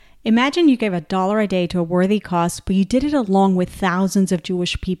Imagine you gave $1 a day to a worthy cause, but you did it along with thousands of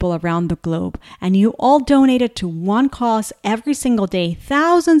Jewish people around the globe, and you all donated to one cause every single day.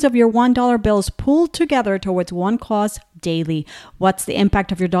 Thousands of your $1 bills pooled together towards one cause daily. What's the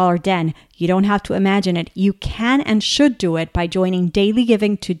impact of your dollar then? You don't have to imagine it. You can and should do it by joining Daily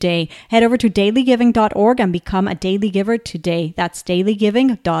Giving today. Head over to dailygiving.org and become a daily giver today. That's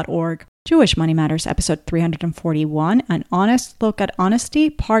dailygiving.org. Jewish Money Matters, episode 341, An Honest Look at Honesty,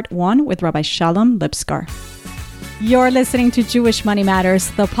 part 1 with Rabbi Sholom Lipskar. You're listening to Jewish Money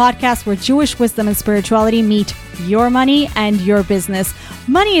Matters, the podcast where Jewish wisdom and spirituality meet your money and your business.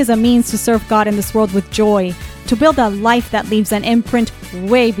 Money is a means to serve God in this world with joy, to build a life that leaves an imprint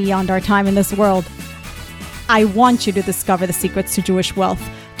way beyond our time in this world. I want you to discover the secrets to Jewish wealth,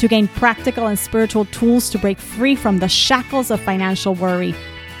 to gain practical and spiritual tools to break free from the shackles of financial worry,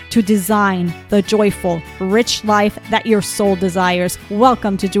 to design the joyful, rich life that your soul desires.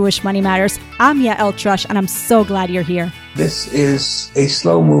 Welcome to Jewish Money Matters. I'm Yael Trush, and I'm so glad you're here. This is a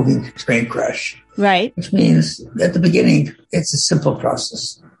slow-moving train crash. Right. Which means at the beginning, it's a simple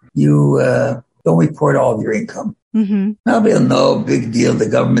process. You don't report all of your income. Mm-hmm. That'll be no big deal. The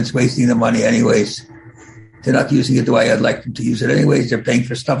government's wasting the money anyways. They're not using it the way I'd like them to use it anyways. They're paying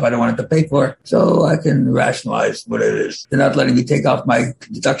for stuff I don't want it to pay for. So I can rationalize what it is. They're not letting me take off my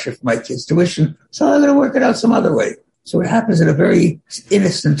deduction for my kids' tuition. So I'm going to work it out some other way. So it happens in a very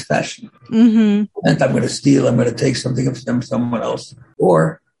innocent fashion. Mm-hmm. And I'm going to steal. I'm going to take something from someone else.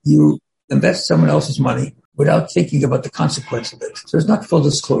 Or you invest someone else's money without thinking about the consequence of it. So it's not full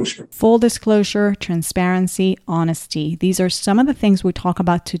disclosure. Full disclosure, transparency, honesty. These are some of the things we talk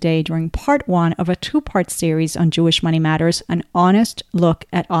about today during part 1 of a 2-part series on Jewish Money Matters, An Honest Look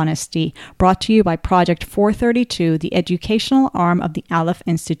at Honesty, brought to you by Project 432, the educational arm of the Aleph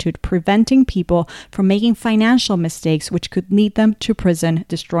Institute, preventing people from making financial mistakes which could lead them to prison,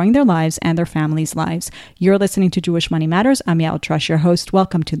 destroying their lives and their families' lives. You're listening to Jewish Money Matters. I'm Yael Trush, your host.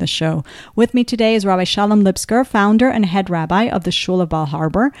 Welcome to the show. With me today is Rabbi Sholom Lipskar, founder and head rabbi of the Shul of Bal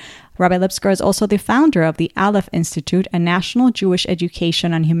Harbor. Rabbi Lipskar is also the founder of the Aleph Institute, a national Jewish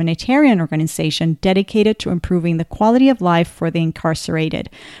education and humanitarian organization dedicated to improving the quality of life for the incarcerated.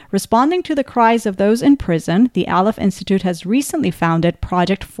 Responding to the cries of those in prison, the Aleph Institute has recently founded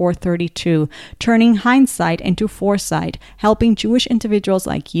Project 432, turning hindsight into foresight, helping Jewish individuals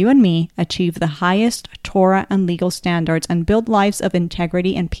like you and me achieve the highest Torah and legal standards and build lives of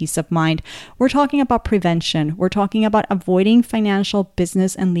integrity and peace of mind. We're talking about prevention. We're talking about avoiding financial,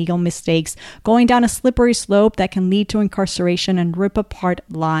 business, and legal mistakes, going down a slippery slope that can lead to incarceration and rip apart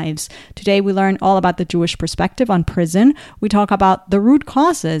lives. Today, we learn all about the Jewish perspective on prison. We talk about the root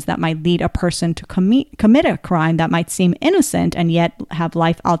causes that might lead a person to commit a crime that might seem innocent and yet have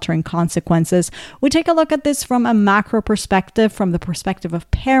life-altering consequences. We take a look at this from a macro perspective, from the perspective of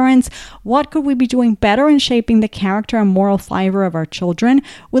parents. What could we be doing better in shaping the character and moral fiber of our children?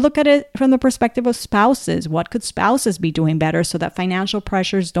 We look at it from the perspective of spouses. What could spouses be doing better so that financial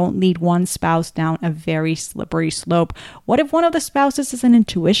pressures don't lead one spouse down a very slippery slope? What if one of the spouses has an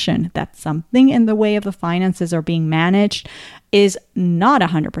intuition that something in the way of the finances are being managed is not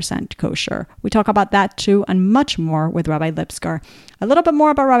 100% kosher? We talk about that too and much more with Rabbi Lipskar. A little bit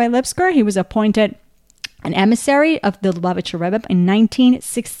more about Rabbi Lipskar. He was appointed an emissary of the Lubavitcher Rebbe in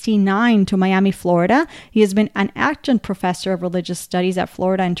 1969 to Miami, Florida. He has been an adjunct professor of religious studies at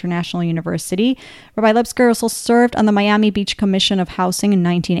Florida International University. Rabbi Lipskar also served on the Miami Beach Commission of Housing in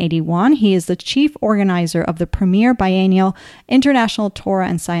 1981. He is the chief organizer of the premier biennial International Torah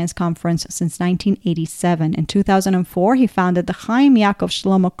and Science Conference since 1987. In 2004, he founded the Chaim Yaakov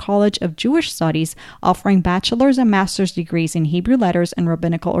Shlomo College of Jewish Studies, offering bachelor's and master's degrees in Hebrew letters and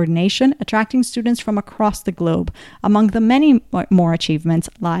rabbinical ordination, attracting students from across the globe. Among the many more achievements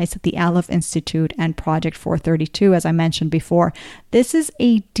lies the Aleph Institute and Project 432, as I mentioned before. This is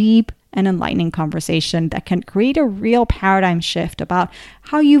a deep and enlightening conversation that can create a real paradigm shift about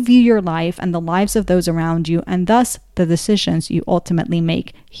how you view your life and the lives of those around you, and thus the decisions you ultimately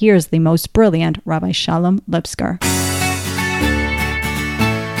make. Here's the most brilliant Rabbi Sholom Lipskar.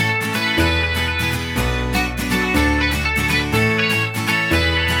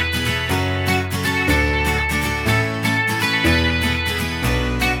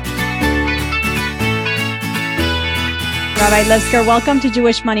 Rabbi Lipskar, welcome to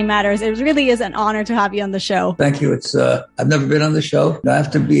Jewish Money Matters. It really is an honor to have you on the show. Thank you. It's I've never been on the show. I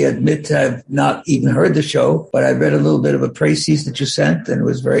have to admit I've not even heard the show, but I read a little bit of a praise piece that you sent, and it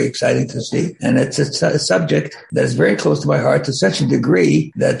was very exciting to see. And it's a subject that is very close to my heart to such a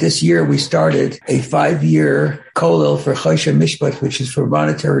degree that this year we started a 5-year kollel for Choshen Mishpat, which is for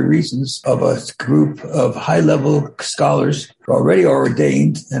monetary reasons, of a group of high-level scholars who are already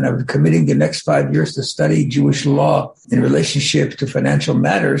ordained and are committing the next 5 years to study Jewish law in relationship to financial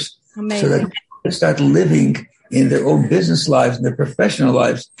matters. Amazing. So that people start living in their own business lives and their professional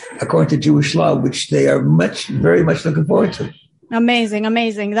lives according to Jewish law, which they are very much looking forward to. Amazing.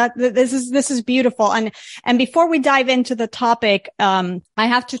 This is beautiful. And before we dive into the topic, I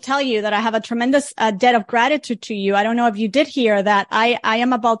have to tell you that I have a tremendous debt of gratitude to you. I don't know if you did hear that I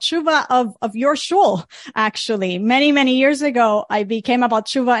am a Baal Tshuva of your shul. Actually, many years ago, I became a Baal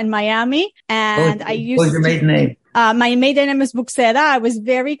Tshuva in Miami, and I used. What's your maiden name? My maiden name is Buxera. I was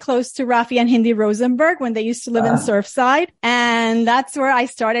very close to Rafi and Hindi Rosenberg when they used to live in Surfside. And that's where I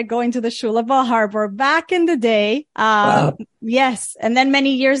started going to the Shul of Bal Harbor back in the day. Wow. Yes. And then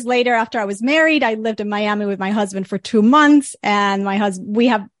many years later, after I was married, I lived in Miami with my husband for 2 months, and we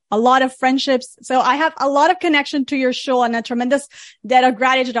have a lot of friendships. So I have a lot of connection to your shul and a tremendous debt of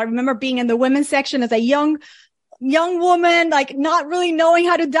gratitude. I remember being in the women's section as a young woman, like not really knowing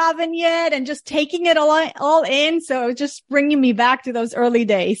how to daven yet and just taking it all in. So it was just bringing me back to those early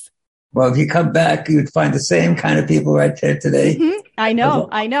days. Well, if you come back, you would find the same kind of people right there today. Mm-hmm. I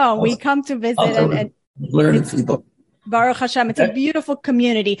know. We come to visit and learn people. Baruch Hashem. It's a beautiful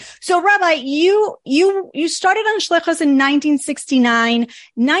community. So Rabbi, you started on Shlichus in 1969,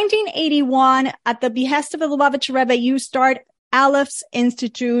 1981 at the behest of the Lubavitch Rebbe. You start Aleph's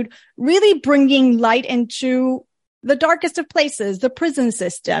Institute, really bringing light into the darkest of places, the prison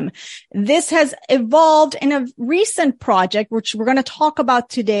system. This has evolved in a recent project, which we're going to talk about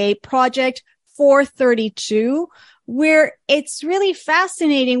today, Project 432, where it's really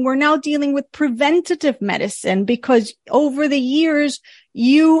fascinating. We're now dealing with preventative medicine because over the years,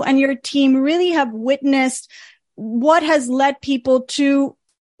 you and your team really have witnessed what has led people to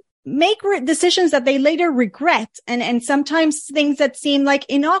make decisions that they later regret. And sometimes things that seem like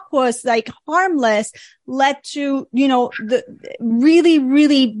innocuous, like harmless, led to, the really,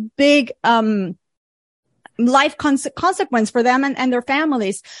 really big, life consequence for them and their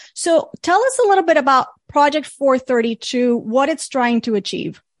families. So tell us a little bit about Project 432, what it's trying to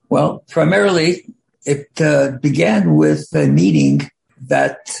achieve. Well, primarily it began with a meeting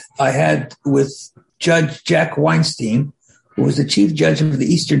that I had with Judge Jack Weinstein, who was the chief judge of the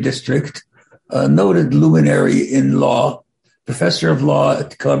Eastern District, a noted luminary in law, professor of law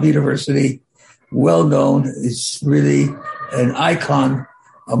at Columbia University, well known, is really an icon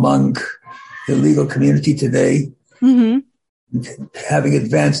among the legal community today, having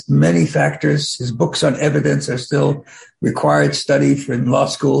advanced many factors. His books on evidence are still required study for in law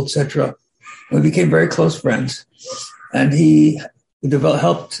school, etc. We became very close friends, and he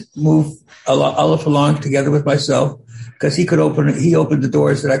helped move Aleph along together with myself, because he opened the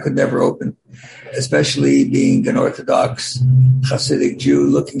doors that I could never open, especially being an Orthodox Hasidic Jew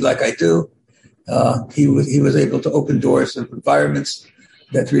looking like I do. He was able to open doors of environments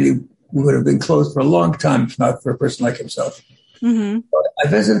that really would have been closed for a long time, if not for a person like himself. Mm-hmm. I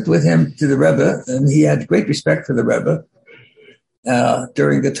visited with him to the Rebbe, and he had great respect for the Rebbe.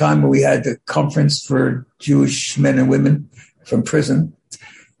 During the time when we had the conference for Jewish men and women from prison,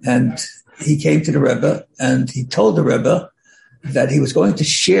 and he came to the Rebbe and he told the Rebbe that he was going to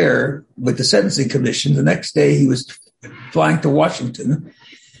share with the Sentencing Commission. The next day he was flying to Washington.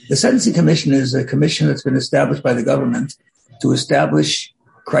 The Sentencing Commission is a commission that's been established by the government to establish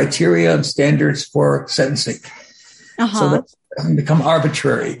criteria and standards for sentencing. So that it doesn't become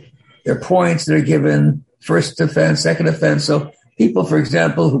arbitrary. There are points that are given, first offense, second offense. So people, for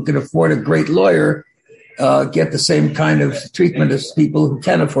example, who can afford a great lawyer get the same kind of treatment as people who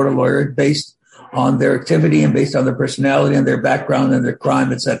can't afford a lawyer based on their activity and based on their personality and their background and their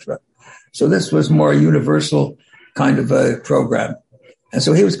crime, etc. So this was more a universal kind of a program. And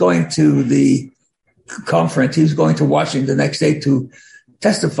so he was going to the conference. He was going to Washington the next day to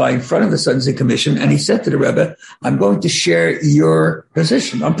testify in front of the Sentencing Commission. And he said to the Rebbe, I'm going to share your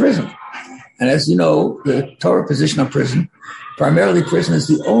position on prison. And as you know, the Torah position on prison, primarily prison is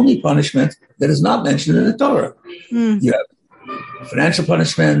the only punishment that is not mentioned in the Torah. You have financial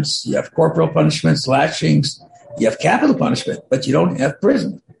punishments, you have corporal punishments, lashings, you have capital punishment, but you don't have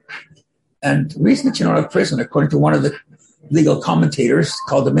prison. And the reason that you don't have prison, according to one of the legal commentators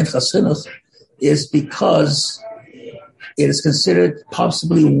called the Minchas Chinuch, is because it is considered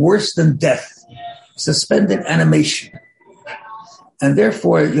possibly worse than death, suspended animation. And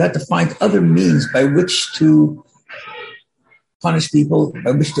therefore, you have to find other means by which to punish people,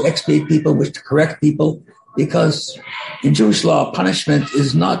 by which to expiate people, which to correct people, because in Jewish law, punishment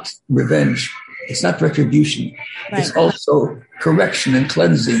is not revenge. It's not retribution. Right. It's also correction and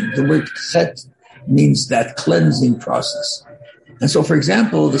cleansing. The word chet means that cleansing process. And so, for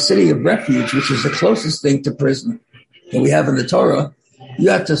example, the city of refuge, which is the closest thing to prison that we have in the Torah, you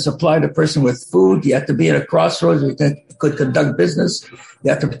have to supply the person with food. You have to be at a crossroads where he could conduct business.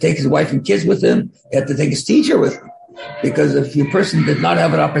 You have to take his wife and kids with him. You have to take his teacher with him. Because if your person did not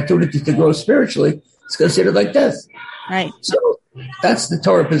have an opportunity to grow spiritually, it's considered like death. Right. So that's the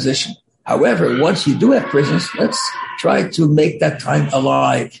Torah position. However, once you do have prisons, let's try to make that time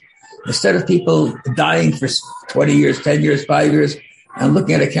alive. Instead of people dying for 20 years, 10 years, 5 years, and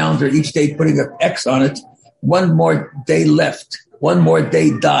looking at a calendar each day, putting an X on it, one more day left, one more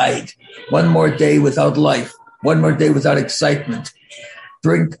day died, one more day without life, one more day without excitement.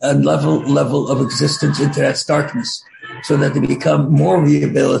 Bring a level of existence into that darkness so that they become more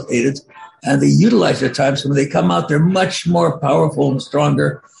rehabilitated and they utilize their time. So when they come out, they're much more powerful and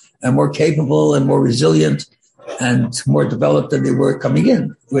stronger and more capable and more resilient and more developed than they were coming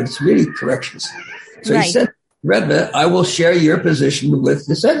in, when it's really corrections. So He said, Rebbe, I will share your position with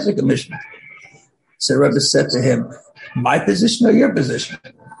the Sentencing Commission. So Rebbe said to him, my position or your position?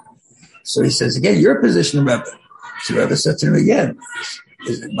 So he says, again, your position, Rebbe. So Rebbe said to him again,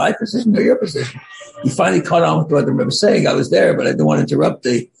 is it my position or your position? He finally caught on with what the Rebbe was saying. I was there, but I didn't want to interrupt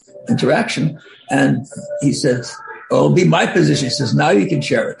the interaction. And he said, oh, it'll be my position. He says, now you can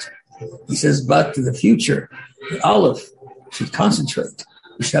share it. He says, but to the future, Aleph should concentrate.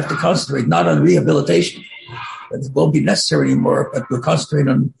 We should have to concentrate not on rehabilitation. It won't be necessary anymore, but we'll concentrate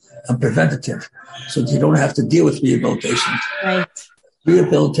on preventative so that you don't have to deal with rehabilitation. Right.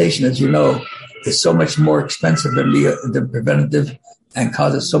 Rehabilitation, as you know, is so much more expensive than preventative and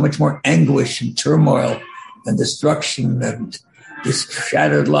causes so much more anguish and turmoil and destruction and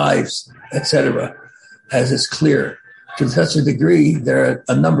shattered lives, etc., as is clear. To such a degree, there are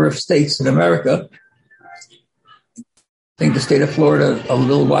a number of states in America. I think the state of Florida a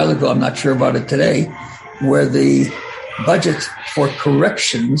little while ago, I'm not sure about it today, where the budget for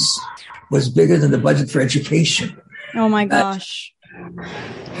corrections was bigger than the budget for education. Oh my gosh.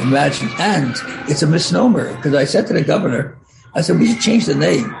 Imagine. And it's a misnomer, because I said to the governor, I said, we should change the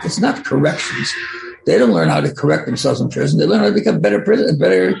name. It's not corrections. They don't learn how to correct themselves in prison. They learn how to become better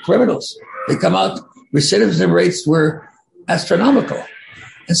criminals. They come out, recidivism rates were astronomical.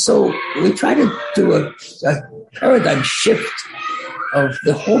 And so we try to do a paradigm shift of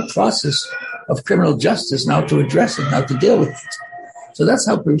the whole process of criminal justice now to address it, now to deal with it. So that's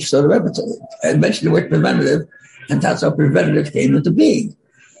how, so the Rebbe I mentioned the word preventative, and that's how preventative came into being.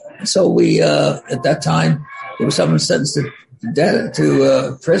 And so we, at that time, there was someone sentenced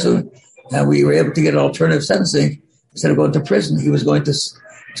to prison, and we were able to get an alternative sentencing. Instead of going to prison, he was going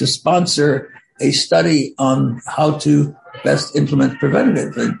to sponsor a study on how to best implement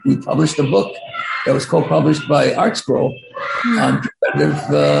preventative. And we published a book that was co-published by ArtScroll on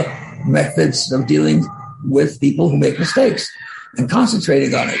preventative methods of dealing with people who make mistakes and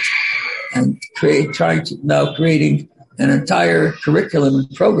concentrating on it and creating an entire curriculum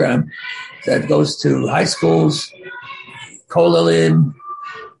and program that goes to high schools, kollalim,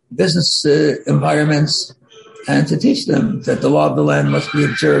 business environments, and to teach them that the law of the land must be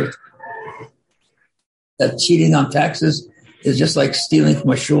observed, that cheating on taxes is just like stealing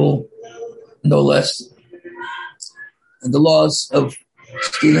from a shul, no less. And the laws of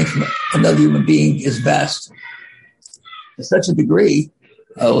stealing from another human being is vast. To such a degree,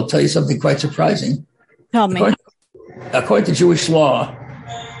 I will tell you something quite surprising. Tell me. According to Jewish law,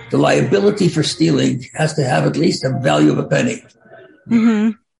 the liability for stealing has to have at least a value of a penny.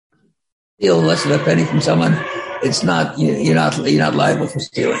 Mm-hmm. Steal less than a penny from someone, it's not, you're not liable for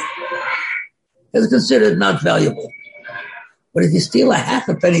stealing. It's considered not valuable. But if you steal a half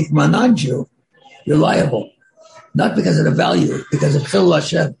a penny from a non-Jew, you're liable. Not because of the value, because of Chil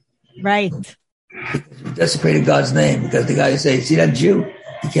Hashem. Right. Because you desecrated God's name, because the guy says, see that Jew?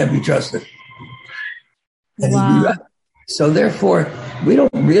 He can't be trusted. And wow. So therefore, we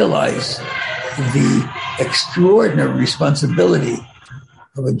don't realize the extraordinary responsibility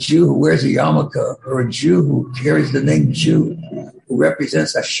of a Jew who wears a yarmulke, or a Jew who carries the name Jew, who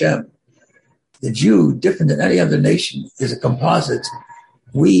represents Hashem. The Jew, different than any other nation, is a composite.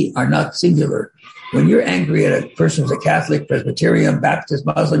 We are not singular. When you're angry at a person who's a Catholic, Presbyterian, Baptist,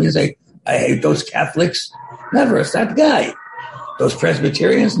 Muslim, you say, I hate those Catholics. Never. It's that guy. Those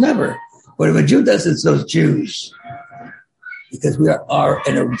Presbyterians, never. But if a Jew does, it's those Jews. Because we are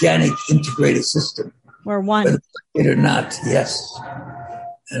an organic, integrated system. We're one. Whether it or not, yes.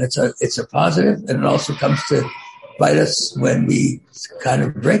 And it's a positive, and it also comes to bite us when we kind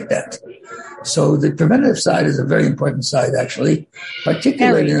of break that. So the preventative side is a very important side, actually,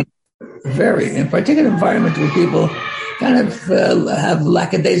 particularly in a particular environment where people kind of have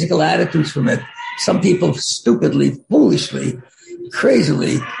lackadaisical attitudes from it. some people stupidly, foolishly,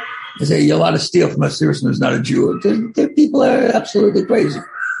 crazily, they say you're allowed to steal from a person who's not a Jew. The people are absolutely crazy.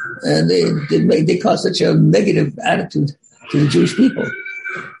 And they cause such a negative attitude to the Jewish people.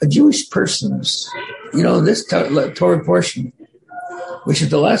 A Jewish person's, this Torah portion, which is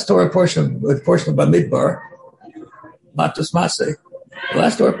the last Torah portion of Bamidbar, Matos Maseh, the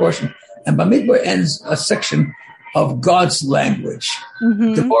last Torah portion, and Bamidbar ends a section of God's language,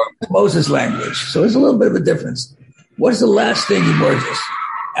 Moses' language. So there's a little bit of a difference. What is the last thing he merges?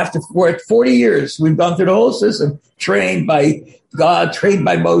 After 40 years, we've gone through the whole system, trained by God, trained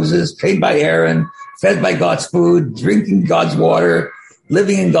by Moses, trained by Aaron, fed by God's food, drinking God's water,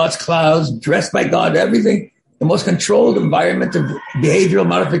 living in God's clouds, dressed by God, everything. The most controlled environment of behavioral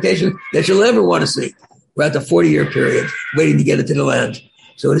modification that you'll ever want to see. We're at the 40-year period, waiting to get into the land.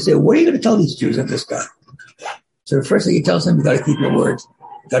 So they say, what are you going to tell these Jews at this time? So the first thing he tells them, you got to keep your word.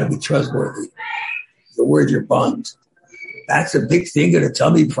 You got to be trustworthy. Your word, your bond. That's a big thing you're going to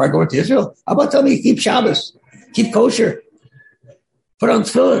tell me before I go into Israel. How about telling me keep Shabbos, keep kosher, put on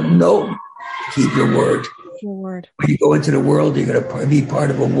tefillin? No, keep your word. Your word. When you go into the world, you're going to be part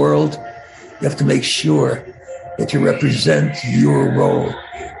of a world. You have to make sure that you represent your role.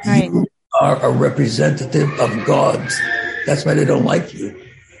 Right. You are a representative of God. That's why they don't like you.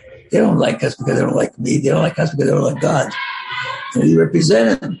 They don't like us because they don't like me. They don't like us because they don't like God. And we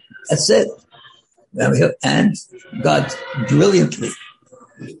represent Him. That's it. And God brilliantly,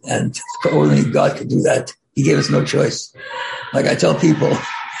 and only God could do that. He gave us no choice. Like I tell people,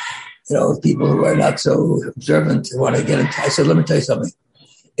 people who are not so observant want to get into. I said, let me tell you something.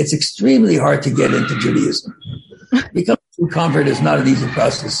 It's extremely hard to get into Judaism. Becoming a true convert is not an easy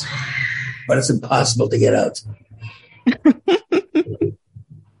process, but it's impossible to get out.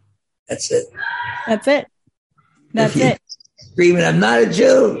 That's it. That's it. That's it. Screaming, I'm not a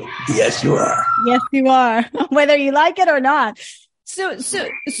Jew. Yes, you are. Yes, you are. Whether you like it or not.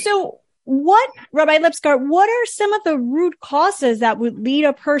 So what, Rabbi Lipskar, what are some of the root causes that would lead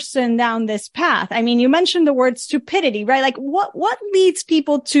a person down this path? I mean, you mentioned the word stupidity, right? Like what leads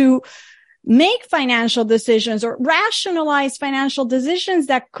people to make financial decisions or rationalize financial decisions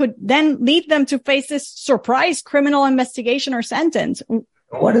that could then lead them to face this surprise criminal investigation or sentence?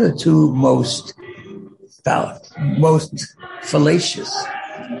 What are the two most fallacious,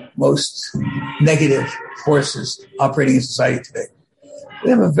 most negative forces operating in society today? We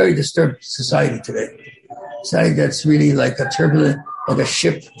have a very disturbed society today. Society that's really like a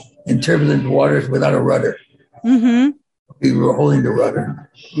ship in turbulent waters without a rudder. Mm-hmm. We were holding the rudder.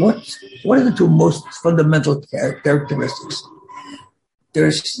 What are the two most fundamental characteristics?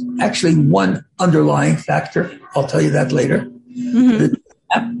 There's actually one underlying factor. I'll tell you that later. Mm-hmm.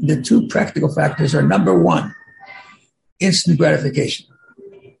 The two practical factors are, number one, instant gratification.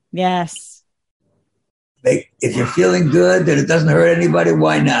 Yes. If you're feeling good, that it doesn't hurt anybody,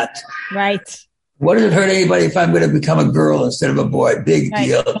 why not? Right. What does it hurt anybody if I'm going to become a girl instead of a boy? Big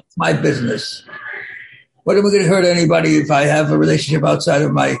deal. It's my business. What am I going to hurt anybody if I have a relationship outside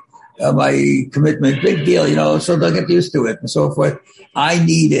of my commitment? Big deal, so they'll get used to it and so forth. I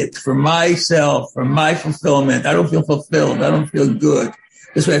need it for myself, for my fulfillment. I don't feel fulfilled. I don't feel good.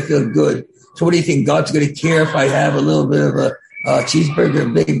 This way I feel good. So what do you think? God's going to care if I have a little bit of a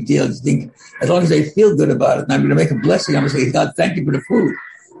cheeseburger? Big deal. You think, as long as I feel good about it, and I'm going to make a blessing, I'm going to say, God, thank you for the food.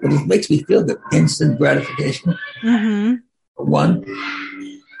 But it makes me feel good. Instant gratification. Mm-hmm. One,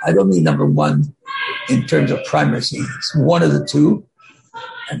 I don't mean number one in terms of primacy. It's one of the two.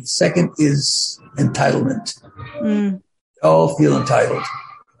 And the second is entitlement. Mm. We all feel entitled.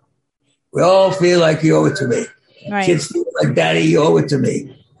 We all feel like you owe it to me. Right. Kids feel like, Daddy, you owe it to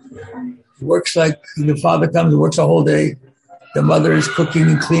me. It works like the father comes and works a whole day. The mother is cooking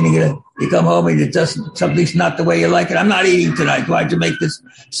and cleaning it. You come home and it doesn't, something's not the way you like it. I'm not eating tonight. Why'd you make this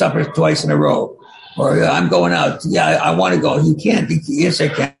supper twice in a row? Or I'm going out. Yeah, I want to go. You can't. Yes, I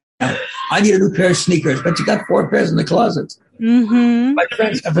can. I need a new pair of sneakers, but you got 4 pairs in the closet. Mm-hmm. My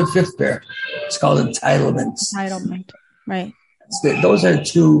friends have a 5th pair. It's called entitlement. Entitlement, right. Those are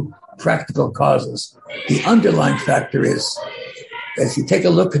two practical causes. The underlying factor is, as you take a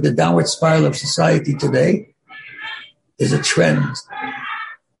look at the downward spiral of society today, there's a trend.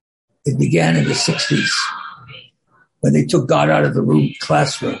 It began in the 60s when they took God out of the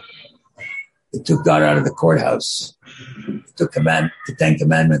classroom. They took God out of the courthouse. They took the 10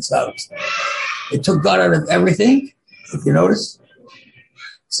 Commandments out. They took God out of everything, if you notice.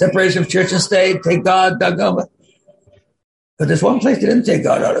 Separation of church and state, take God. But there's one place they didn't take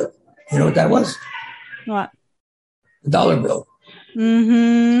God out of. You know what that was? What? The dollar bill.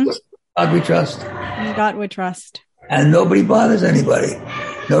 Mm-hmm. God we trust. God we trust. And nobody bothers anybody.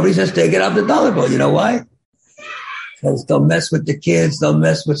 Nobody says take it off the dollar bill. You know why? Because they'll mess with the kids, they'll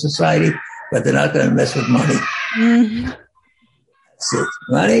mess with society, but they're not going to mess with money. Mm-hmm. That's it.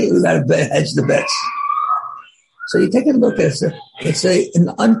 Money, we got to hedge the bets. So you take a look at it.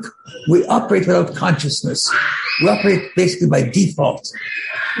 We operate without consciousness. We operate basically by default.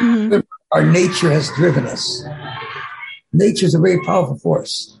 Mm-hmm. Our nature has driven us. Nature is a very powerful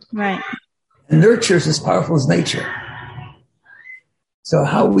force. Right. And nurture is as powerful as nature. So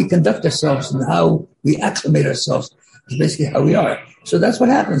how we conduct ourselves and how we acclimate ourselves is basically how we are. So that's what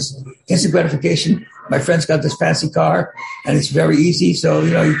happens. Instant gratification. My friend's got this fancy car, and it's very easy. So,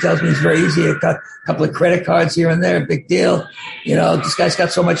 he tells me it's very easy. I've got a couple of credit cards here and there, big deal. This guy's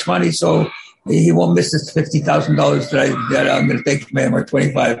got so much money, so he won't miss this $50,000 that I'm going to take from him, or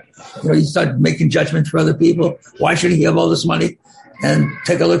 25. You start making judgments for other people. Why should he have all this money? And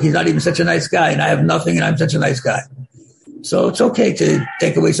take a look, he's not even such a nice guy, and I have nothing, and I'm such a nice guy. So it's okay to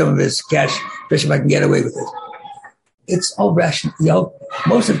take away some of his cash, especially if I can get away with it. It's all rational.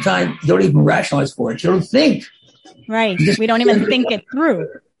 Most of the time, you don't even rationalize for it. You don't think. Right. We don't even think it through.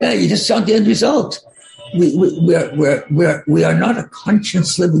 Yeah, you just saw the end result. We are not a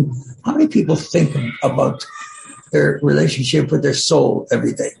conscious living. How many people think about their relationship with their soul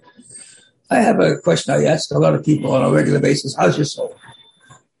every day? I have a question I ask a lot of people on a regular basis. How's your soul?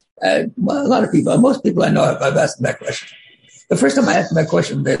 And a lot of people, most people I know, I've asked them that question. The first time I asked them that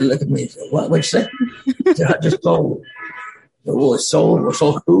question, they look at me and say, what'd you say? I said, how's your soul?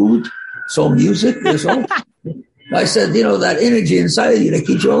 Soul food, soul music, soul. I said, that energy inside of you that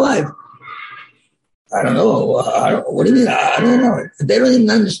keeps you alive. I don't know. What do you mean? I don't know. They don't even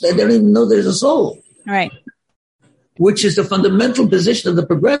understand. They don't even know there's a soul. Right. Which is the fundamental position of the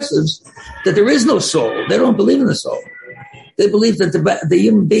progressives, that there is no soul. They don't believe in the soul. They believe that the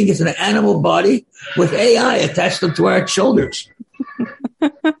human being is an animal body with AI attached to our shoulders.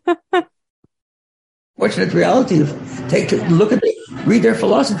 Fortunate reality. Read their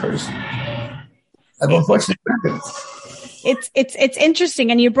philosophers. I've unfortunately read them. It's interesting,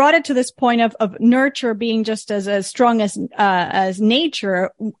 and you brought it to this point of nurture being just as strong as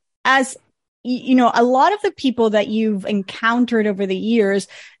nature. As a lot of the people that you've encountered over the years,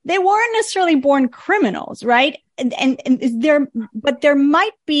 they weren't necessarily born criminals, right? But there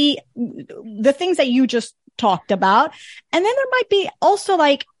might be the things that you just talked about, and then there might be also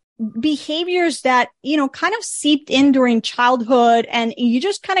like behaviors that, kind of seeped in during childhood, and you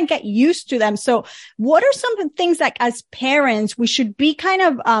just kind of get used to them. So what are some of the things that as parents we should be kind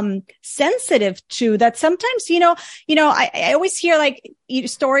of sensitive to, that sometimes, I always hear like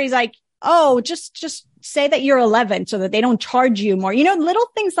stories like, oh, just say that you're 11 so that they don't charge you more. Little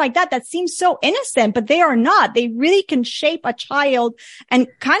things like that seem so innocent, but they are not. They really can shape a child and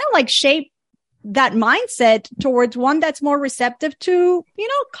kind of like shape that mindset towards one that's more receptive to,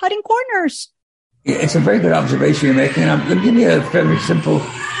 cutting corners. It's a very good observation you're making. Let me give you a very simple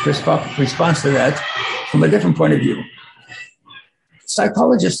response to that from a different point of view.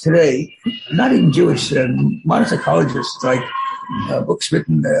 Psychologists today, not even Jewish, modern psychologists, like books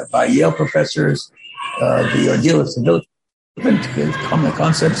written by Yale professors, the ordeal of civility, different common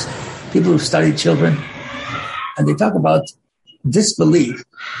concepts, people who study children, and they talk about disbelief.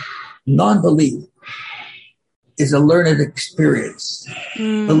 Non-belief is a learned experience.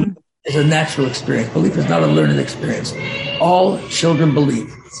 Belief is a natural experience. Belief is not a learned experience. All children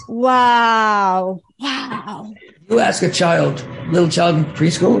believe. Wow. You ask a little child in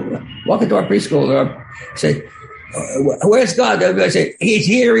preschool, walk into our preschool, or say, where's God? Everybody say, he's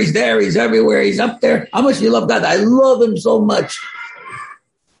here, he's there, he's everywhere, he's up there. How much do you love God? I love him so much.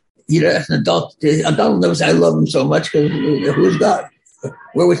 As an adult will never say, I love him so much, because who's God?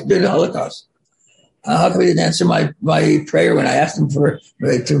 Where was during the Holocaust? How come he didn't answer my prayer when I asked him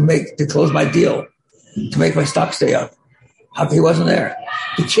to close my deal, to make my stock stay up? How come he wasn't there?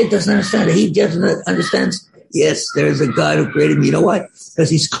 The kid doesn't understand it. He doesn't understands. Yes, there's a God who created me. You know why? Because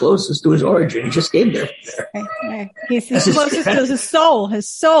he's closest to his origin. He just came there. Right. He's closest to his soul. His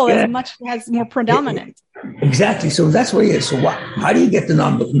soul has more predominant. Exactly. So that's where he is. So how do you get the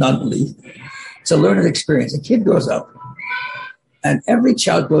non-belief? It's a learned experience. A kid grows up. And every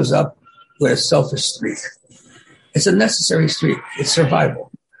child grows up with a selfish streak. It's a necessary streak. It's survival.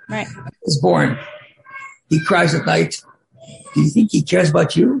 Right. He's born. He cries at night. Do you think he cares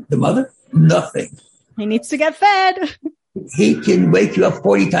about you, the mother? Nothing. He needs to get fed. He can wake you up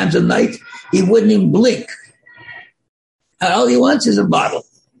 40 times a night. He wouldn't even blink. And all he wants is a bottle.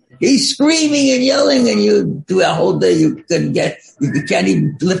 He's screaming and yelling, and you do a whole day. You can't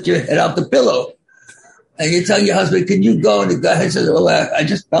even lift your head off the pillow. And you're telling your husband, can you go? And the guy says, well, I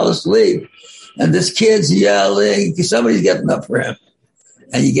just fell asleep. And this kid's yelling. Somebody's getting up for him.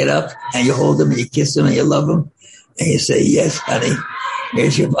 and you get up and you hold them and you kiss them and you love them and you say, yes, honey,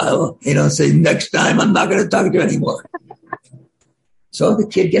 here's your Bible. You don't say, next time I'm not going to talk to you anymore. So the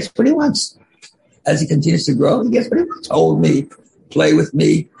kid gets what he wants. As he continues to grow, he gets what he wants. Hold me, play with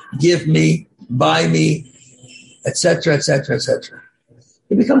me, give me, buy me, etc., etc., etc.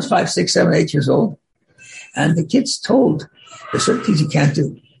 He becomes 5, 6, 7, 8 years old. And the kid's told there's certain things you can't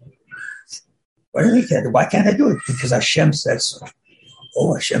do. What do you can't do? Why can't I do it? Because Hashem said so.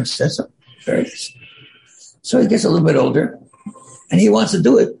 Oh, Hashem said so. There it is. So he gets a little bit older and he wants to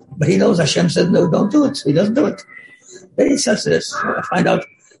do it, but he knows Hashem said, no, don't do it. So he doesn't do it. Then he says this. I find out,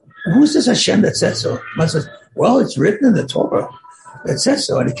 who's this Hashem that said so? And says, well, it's written in the Torah. It says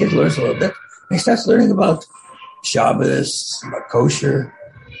so. And the kid learns a little bit. And he starts learning about Shabbos, about kosher.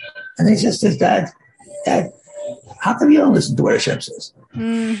 And he says to his dad, how come you don't listen to what Hashem says?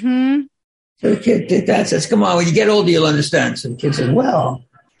 Mm-hmm. So the dad says, come on, when you get older, you'll understand. So the kid says, well,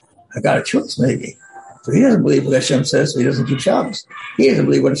 I got a choice maybe. So he doesn't believe what Hashem says, so he doesn't keep Shabbos. He doesn't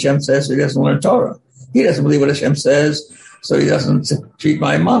believe what Hashem says, so he doesn't learn Torah. He doesn't believe what Hashem says, so he doesn't treat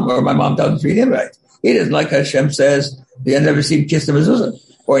my mom, or my mom doesn't treat him right. He doesn't like Hashem says, I never see him kiss the mezuzah,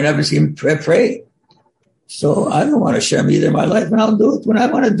 or I never see him pray. So I don't want Hashem either in my life, and I'll do it when I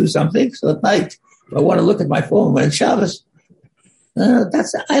want to do something. So at night, if I want to look at my phone when it's Shabbos,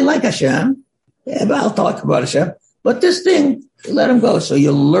 I like Hashem. Yeah, but I'll talk about Hashem. But this thing, let him go. So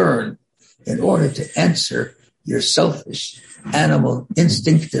you learn in order to answer your selfish, animal,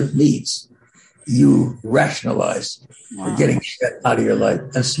 instinctive needs. You rationalize for getting shit out of your life.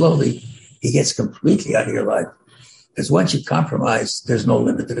 And slowly, he gets completely out of your life. Because once you compromise, there's no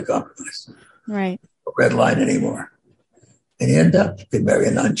limit to the compromise. Right. No red line anymore. And you end up, you can marry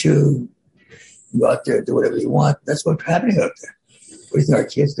a non-Jew. You go out there, do whatever you want. That's what's happening out there. What do you think? Our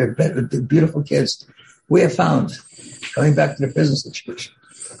kids, they're beautiful kids. We have found, coming back to the prison situation,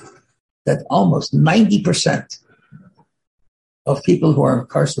 that almost 90% of people who are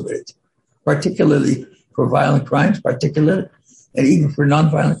incarcerated, particularly for violent crimes, and even for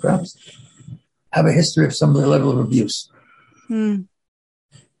non-violent crimes, have a history of some level of abuse.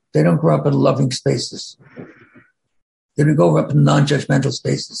 They don't grow up in loving spaces. They don't grow up in non-judgmental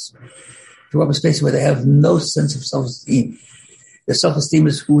spaces. They grow up in spaces where they have no sense of self-esteem. Their self-esteem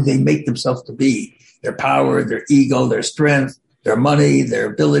is who they make themselves to be. Their power, their ego, their strength, their money, their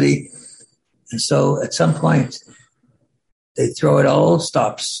ability. And so at some point, they throw it all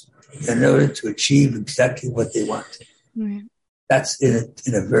stops in order to achieve exactly what they want. Right. That's in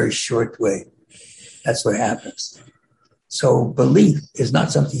a very short way. That's what happens. So belief is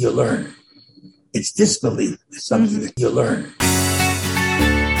not something you learn. It's disbelief. It's something that you learn.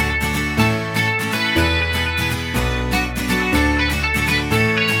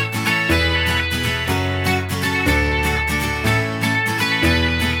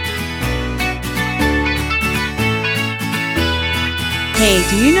 Hey,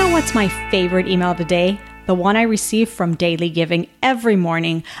 do you know what's my favorite email of the day? The one I receive from Daily Giving every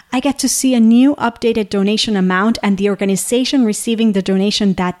morning. I get to see a new updated donation amount and the organization receiving the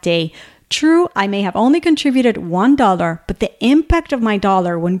donation that day. True, I may have only contributed $1, but the impact of my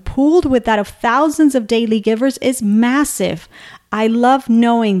dollar when pooled with that of thousands of daily givers is massive. I love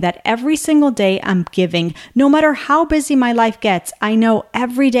knowing that every single day I'm giving. No matter how busy my life gets, I know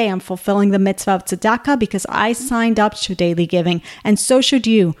every day I'm fulfilling the mitzvah of tzedakah because I signed up to Daily Giving. And so should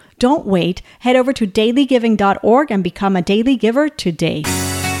you. Don't wait. Head over to dailygiving.org and become a daily giver today.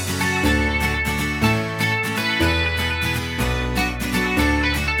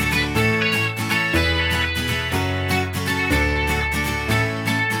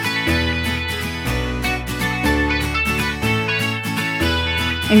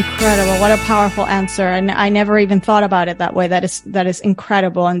 Incredible. What a powerful answer. And I never even thought about it that way. That is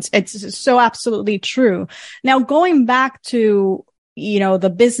incredible. And it's so absolutely true. Now, going back to,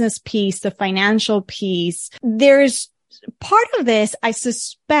 the business piece, the financial piece, there's part of this, I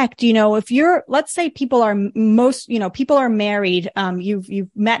suspect, if let's say people are married, you've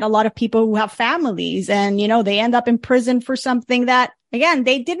met a lot of people who have families and, they end up in prison for something that, again,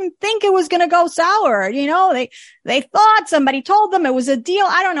 they didn't think it was going to go sour. They thought somebody told them it was a deal.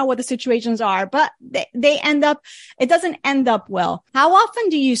 I don't know what the situations are, but it doesn't end up well. How often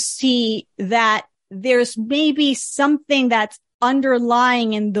do you see that there's maybe something that's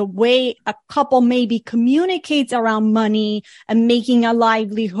underlying in the way a couple maybe communicates around money and making a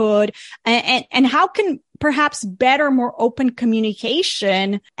livelihood? And how can perhaps better, more open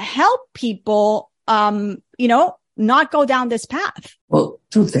communication help people, not go down this path? Well,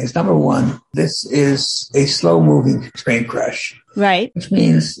 two things. Number one, this is a slow-moving train crash. Right. Which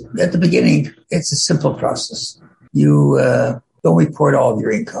means at the beginning, it's a simple process. You don't report all of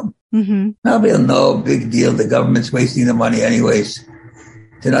your income. No big deal. The government's wasting the money anyways.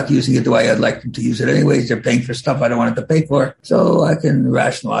 They're not using it the way I'd like them to use it anyways. They're paying for stuff I don't want them to pay for. So I can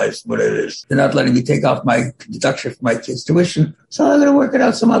rationalize what it is. They're not letting me take off my deduction for my kids' tuition. So I'm going to work it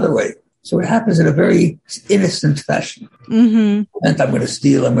out some other way. So it happens in a very innocent fashion. And I'm going to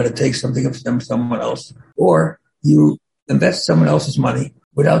steal. I'm going to take something from someone else. Or you invest someone else's money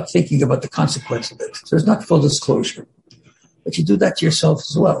without thinking about the consequence of it. So it's not full disclosure. But you do that to yourself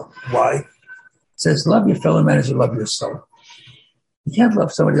as well. Why? It says, love your fellow man as you love yourself. You can't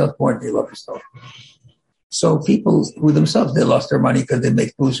love somebody else more than you love yourself. So people who themselves, they lost their money because they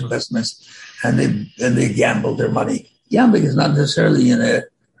make foolish investments and they gambled their money. Gambling is not necessarily in a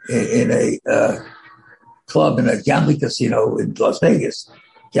club, in a gambling casino in Las Vegas.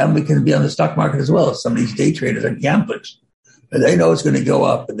 Gambling can be on the stock market as well. Some of these day traders are gamblers. And they know it's going to go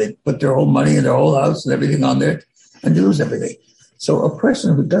up, and they put their whole money in their whole house and everything on there, and they lose everything. So a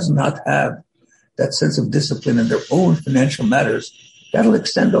person who does not have that sense of discipline in their own financial matters, that'll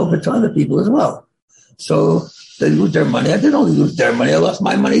extend over to other people as well. So they lose their money. I didn't only lose their money, I lost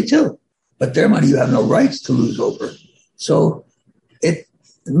my money too. But their money you have no rights to lose over. So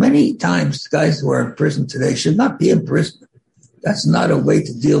many times guys who are in prison today should not be in prison. That's not a way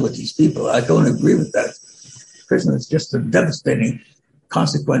to deal with these people. I don't agree with that. Prison is just a devastating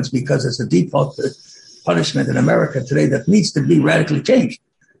consequence because it's a default punishment in America today that needs to be radically changed.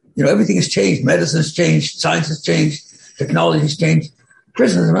 Everything has changed. Medicine has changed. Science has changed. Technology has changed.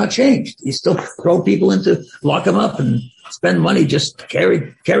 Prisons are not changed. You still throw people lock them up and spend money just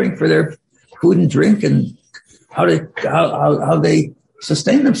caring for their food and drink and how they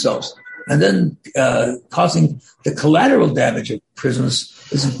sustain themselves. And then causing the collateral damage of prisons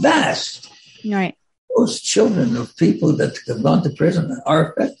is vast. Right. Most children of people that have gone to prison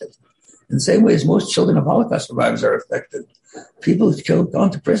are affected. In the same way as most children of Holocaust survivors are affected. People who've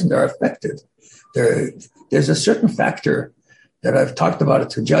gone to prison are affected. There's a certain factor that I've talked about it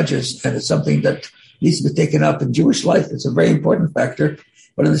to judges, and it's something that needs to be taken up in Jewish life. It's a very important factor.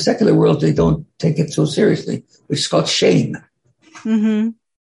 But in the secular world, they don't take it so seriously, which is called shame.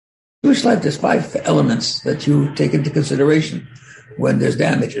 Jewish life, there's 5 elements that you take into consideration when there's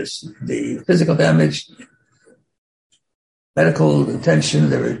damages. The physical damage, medical attention,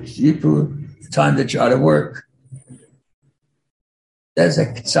 the time that you're out of work. There's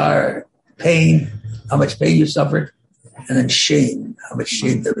a tsar, pain, how much pain you suffered, and then shame, how much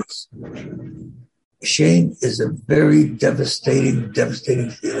shame there is. Shame is a very devastating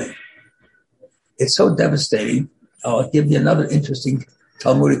feeling. It's so devastating. I'll give you another interesting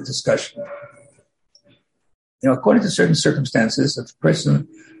Talmudic discussion. According to certain circumstances, if a person,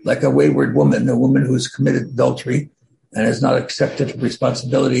 like a wayward woman, a woman who's committed adultery and has not accepted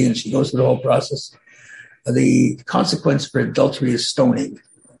responsibility, and she goes through the whole process, the consequence for adultery is stoning.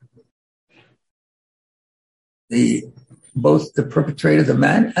 Both the perpetrator, the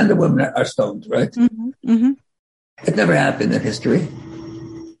man, and the woman are stoned, right? It never happened in history.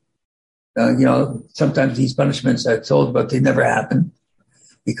 Sometimes these punishments are told, but they never happen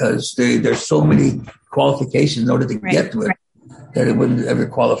because there's so many qualifications in order to get to it that it wouldn't ever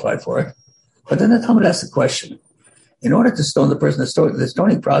qualify for it. But then the Talmud asks the question, in order to stone the person, the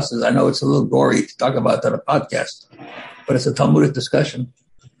stoning process, I know it's a little gory to talk about on a podcast, but it's a Talmudic discussion.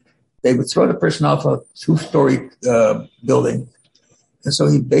 They would throw the person off a 2-story building. And so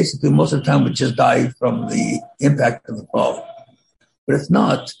he basically, most of the time, would just die from the impact of the fall. But if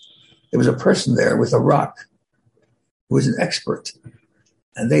not, there was a person there with a rock who was an expert.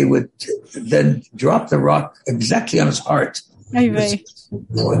 And they would then drop the rock exactly on his heart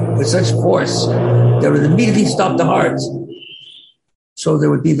with such force that would immediately stop the heart. So there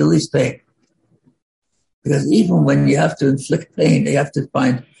would be the least pain. Because even when you have to inflict pain, you have to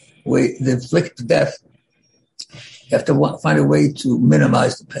find a way to inflict death. You have to find a way to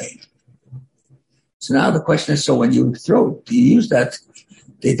minimize the pain. So now the question is, so when you throw, do you use that?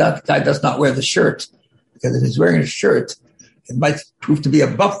 The guy does not wear the shirt, because if he's wearing a shirt, it might prove to be a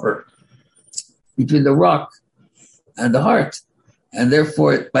buffer between the rock and the heart, and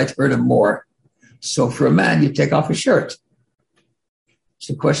therefore it might hurt him more. So for a man, you take off his shirt.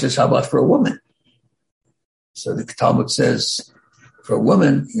 So the question is, how about for a woman? So the Talmud says, for a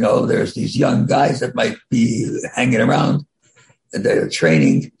woman, there's these young guys that might be hanging around, and they're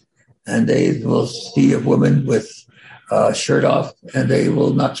training, and they will see a woman with a shirt off, and they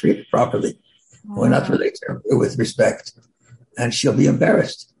will not treat her properly, or not relate to her with respect. And she'll be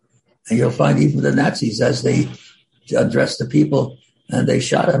embarrassed. And you'll find even the Nazis, as they addressed the people and they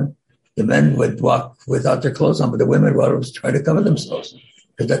shot them, the men would walk without their clothes on, but the women would always try to cover themselves.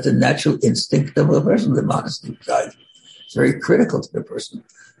 Because that's a natural instinct of a person, the modesty side. It's very critical to the person.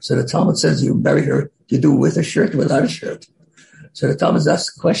 So the Talmud says you bury her, you do with a shirt, without a shirt. So the Talmud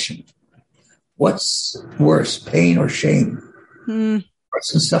asks the question, what's worse, pain or shame? A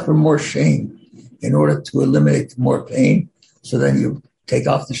person suffer more shame in order to eliminate more pain, so then you take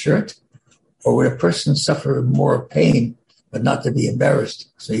off the shirt? Or would a person suffer more pain, but not to be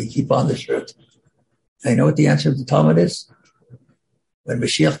embarrassed, so you keep on the shirt? And you know what the answer of the Talmud is? When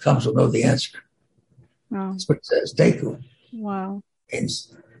Mashiach comes, we'll know the answer. Wow. That's what it says, Deku. Wow. And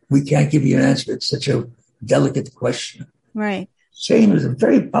we can't give you an answer. It's such a delicate question. Right. Shame is a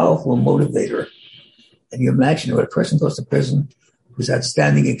very powerful motivator. And you imagine when a person goes to prison, who's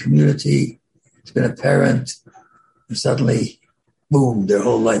outstanding in community, has been a parent, and suddenly, boom, their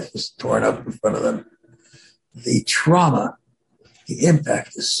whole life is torn up in front of them. The trauma, the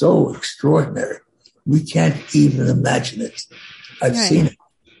impact is so extraordinary. We can't even imagine it. I've seen it.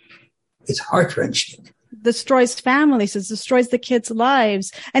 It's heart-wrenching. Destroys families. It destroys the kids'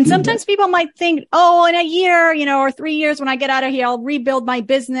 lives. And sometimes people might think, oh, in a year, or 3 years when I get out of here, I'll rebuild my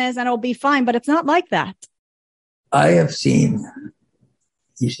business and it'll be fine. But it's not like that. I have seen,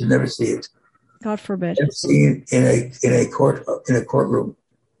 you should never see it. God forbid. I've seen in a courtroom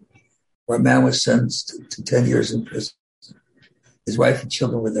where a man was sentenced to 10 years in prison. His wife and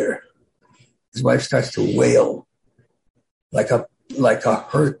children were there. His wife starts to wail like an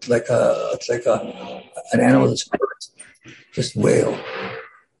animal that's hurt, just wail.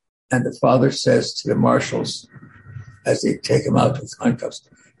 And the father says to the marshals, as they take him out with handcuffs,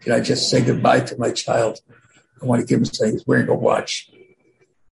 can I just say goodbye to my child? I want to give him something. He's wearing a watch.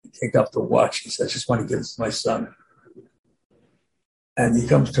 Take off the watch. He says, I just want to give this to my son. And he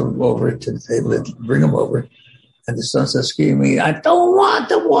comes over to the table and bring him over. And the son says, screaming, I don't want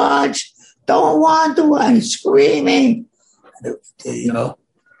the watch. Don't want the watch. He's screaming. And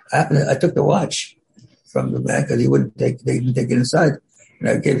I took the watch from the man because they didn't take it inside. And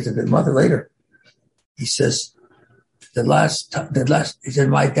I gave it to the mother later. He says, he said,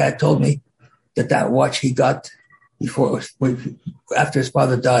 my dad told me that watch he got after his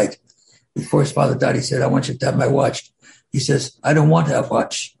father died. Before his father died, he said, I want you to have my watch. He says, I don't want to have a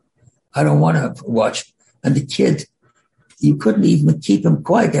watch. I don't want to have a watch. And the kid, you couldn't even keep him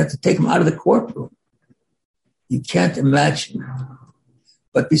quiet. They had to take him out of the courtroom. You can't imagine.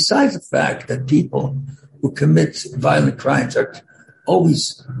 But besides the fact that people who commit violent crimes are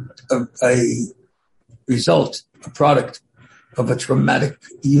always a product of a traumatic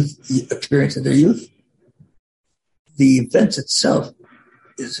experience in their youth, the event itself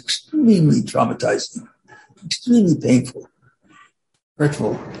is extremely traumatizing, extremely painful,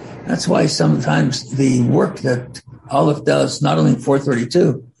 hurtful. That's why sometimes the work that Aleph does, not only in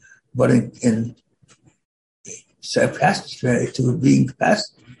 432, but in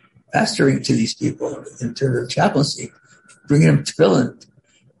pastoring to these people, into the chaplaincy, bringing them to tefillin,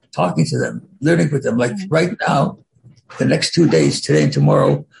 talking to them, learning with them. Like right now, the next 2 days, today and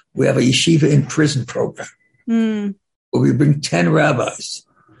tomorrow, we have a yeshiva in prison program. Where we bring 10 rabbis,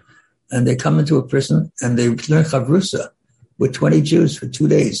 and they come into a prison and they learn chavrusa with 20 Jews for 2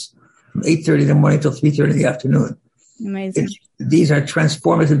 days, from 8:30 in the morning till 3:30 in the afternoon. Amazing. These are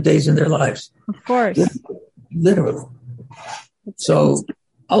transformative days in their lives. Of course. Literally. So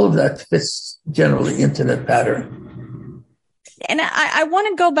all of that fits generally into that pattern. And I want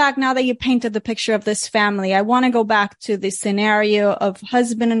to go back, now that you painted the picture of this family, I want to go back to the scenario of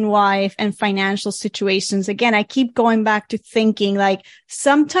husband and wife and financial situations. Again, I keep going back to thinking like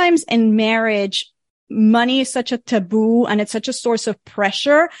sometimes in marriage, money is such a taboo and it's such a source of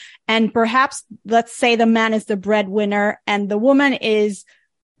pressure. And perhaps let's say the man is the breadwinner and the woman is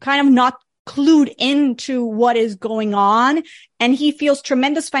kind of not clued into what is going on, and he feels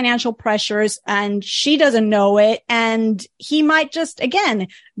tremendous financial pressures and she doesn't know it, and he might just again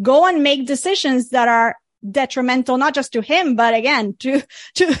go and make decisions that are detrimental not just to him but again to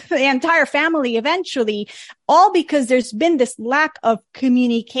the entire family eventually, all because there's been this lack of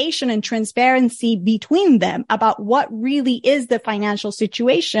communication and transparency between them about what really is the financial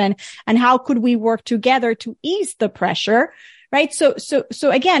situation and how could we work together to ease the pressure, right? So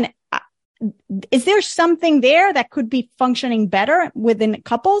again, is there something there that could be functioning better within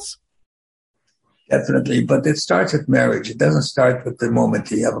couples? Definitely, but it starts at marriage. It doesn't start with the moment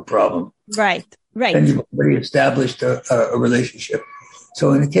you have a problem. Right. And you've already established a relationship.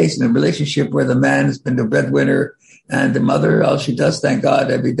 So in a relationship where the man has been the breadwinner and the mother, all she does, thank God,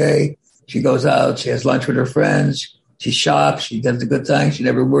 every day, she goes out, she has lunch with her friends, she shops, she does a good time, she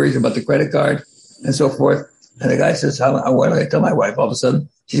never worries about the credit card and so forth. And the guy says, what do I tell my wife? All of a sudden,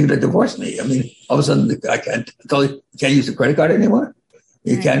 she's going to divorce me. I mean, all of a sudden, I can't use the credit card anymore.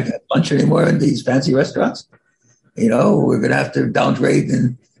 You can't get lunch anymore in these fancy restaurants. We're going to have to downgrade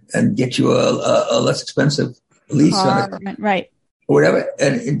and get you a less expensive lease on it. Right. Or whatever.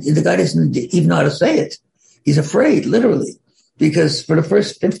 And the guy doesn't even know how to say it. He's afraid, literally, because for the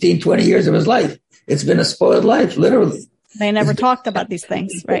first 15, 20 years of his life, it's been a spoiled life, literally. They never talked about these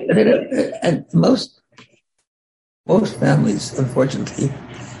things, right? And most families, unfortunately,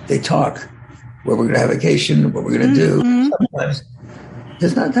 they talk where we're going to have vacation, what we're going to do. Sometimes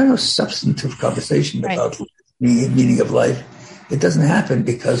there's no substantive conversation about the meaning of life. It doesn't happen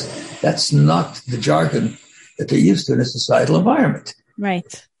because that's not the jargon that they're used to in a societal environment.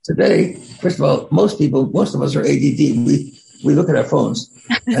 Right. Today, first of all, most of us are ADD. We look at our phones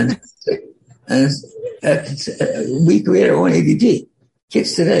and we create our own ADD.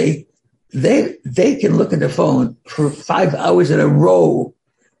 Kids today, they can look at their phone for 5 hours in a row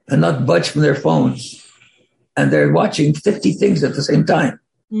and not budge from their phones. And they're watching 50 things at the same time.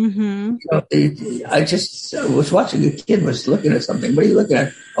 Mm-hmm. I was watching a kid was looking at something. What are you looking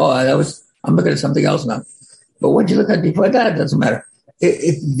at? I'm looking at something else now. But what did you look at before that? It doesn't matter.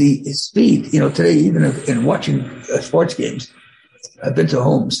 If the speed, today, even in watching sports games, I've been to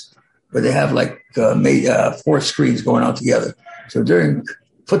homes where they have like 4 screens going on together. So during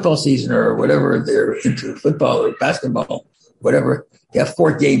football season or whatever, they're into football or basketball, whatever, they have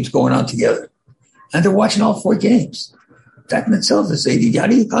 4 games going on together. And they're watching all 4 games. That in itself is ADD. How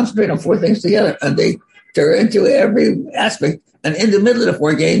do you concentrate on 4 things together? And they're into every aspect. And in the middle of the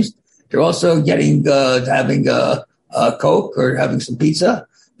 4 games, they're also getting having a Coke or having some pizza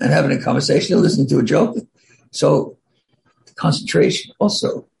and having a conversation and listening to a joke. So concentration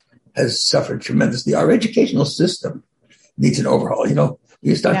also has suffered tremendously. Our educational system needs an overhaul.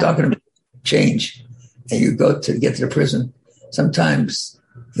 You start talking about change and you go to get to the prison. Sometimes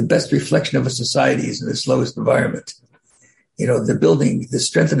the best reflection of a society is in the slowest environment. The building, the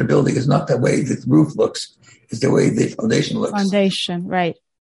strength of the building is not the way the roof looks, it's the way the foundation looks. Foundation, right.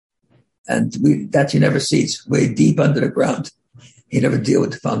 And that you never see. It's way deep under the ground. You never deal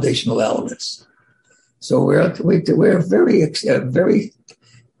with the foundational elements. So we're a very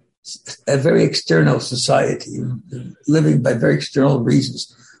external society, living by very external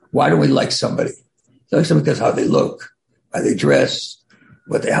reasons. Why do we like somebody? Like somebody because how they look, how they dress,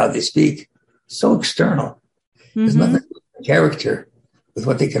 how they speak. So external. Mm-hmm. There's nothing character with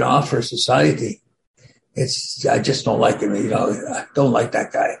what they can offer society. I just don't like him. I don't like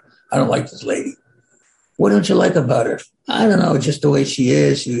that guy. I don't like this lady. What don't you like about her? I don't know, just the way she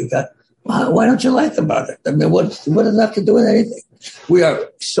is. Why don't you like about her? I mean, what does that have to do with anything? We are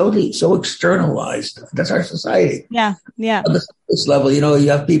so externalized. That's our society. Yeah, yeah. On this level, you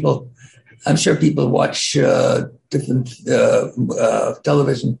have people. I'm sure people watch different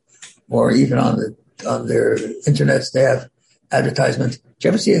television, or even on their internets. They have advertisement. Do you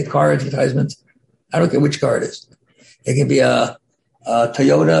ever see a car advertisement? I don't care which car it is. It can be a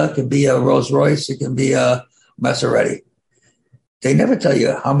Toyota, it can be a Rolls Royce, it can be a Maserati. They never tell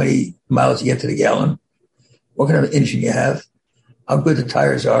you how many miles you get to the gallon, what kind of engine you have, how good the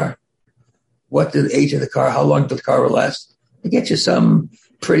tires are, what the age of the car, how long the car will last. They get you some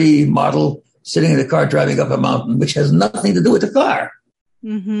pretty model sitting in the car driving up a mountain, which has nothing to do with the car.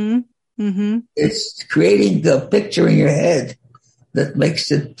 Mm-hmm. Mm-hmm. It's creating the picture in your head that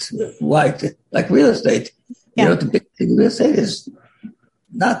makes it like real estate. Yeah. The big thing real estate is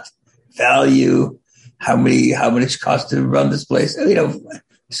not value, how much it costs to run this place.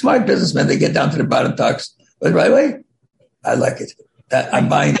 Smart businessmen, they get down to the bottom talks. But right away, I like it. I'm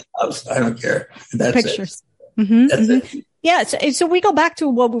buying a house. I don't care. That's pictures. It. Mm-hmm, that's mm-hmm. it. Yeah. So we go back to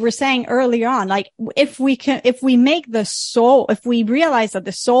what we were saying earlier on. Like if we make the soul, if we realize that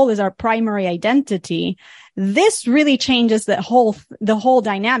the soul is our primary identity, this really changes the whole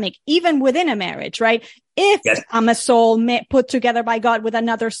dynamic, even within a marriage, right? If yes. I'm a soul put together by God with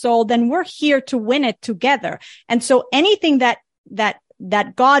another soul, then we're here to win it together. And so anything that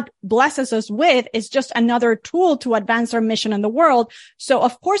God blesses us with is just another tool to advance our mission in the world. So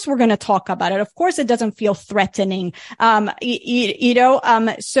of course we're going to talk about it. Of course it doesn't feel threatening. So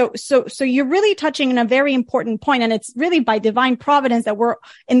you're really touching on a very important point, and it's really by divine providence that we're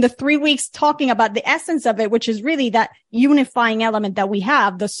in the 3 weeks talking about the essence of it, which is really that unifying element that we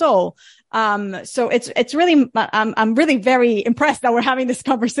have, the soul. So it's really, I'm really very impressed that we're having this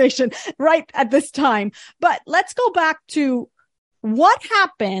conversation right at this time. But let's go back to what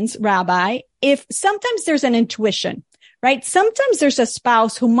happens, Rabbi, if sometimes there's an intuition, right? Sometimes there's a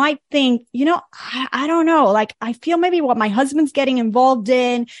spouse who might think, I don't know, like I feel maybe what my husband's getting involved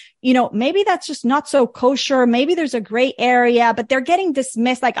in, maybe that's just not so kosher. Maybe there's a gray area, but they're getting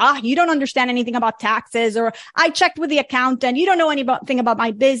dismissed like, you don't understand anything about taxes, or I checked with the accountant. You don't know anything about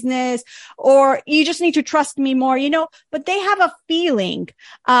my business, or you just need to trust me more, but they have a feeling.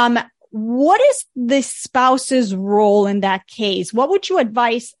 What is the spouse's role in that case? What would you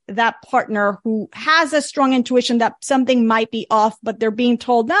advise that partner who has a strong intuition that something might be off, but they're being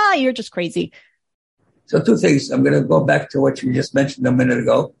told, you're just crazy? So two things. I'm going to go back to what you just mentioned a minute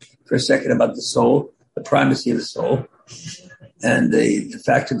ago for a second about the soul, the primacy of the soul, and the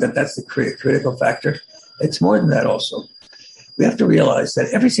factor that that's the critical factor. It's more than that also. We have to realize that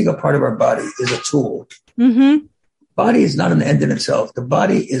every single part of our body is a tool. Mm-hmm. Body is not an end in itself. The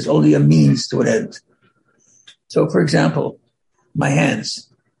body is only a means to an end. So, for example, my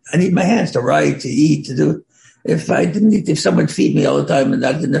hands. I need my hands to write, to eat, to do. If someone feed me all the time and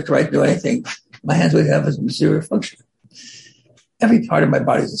I didn't have to write, do anything, my hands would have a zero function. Every part of my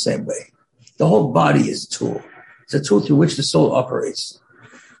body is the same way. The whole body is a tool. It's a tool through which the soul operates.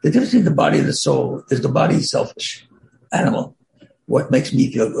 The difference between the body and the soul is the body is selfish, animal. What makes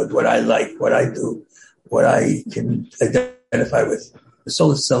me feel good, what I like, what I do, what I can identify with. The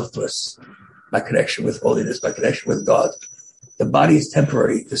soul is selfless. My connection with holiness, my connection with God. The body is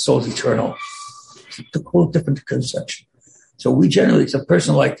temporary. The soul is eternal. It's a whole different conception. So we generally, it's a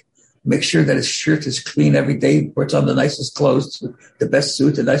person like, make sure that his shirt is clean every day, puts on the nicest clothes, the best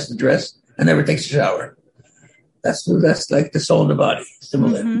suit, the nicest dress, and never takes a shower. That's like the soul and the body,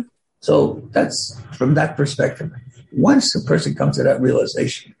 similar. Mm-hmm. So that's from that perspective. Once a person comes to that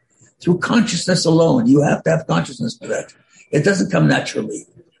realization, through consciousness alone, you have to have consciousness for that. It doesn't come naturally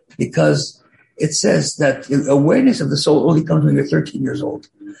because it says that awareness of the soul only comes when you're 13 years old.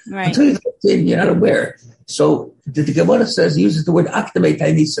 Right. Until you're 15, you're not aware. So the Gemara uses the word akdame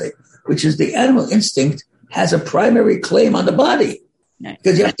tainise, which is the animal instinct has a primary claim on the body. Right.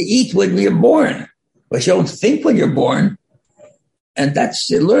 Because you have to eat when you're born, but you don't think when you're born. And that's,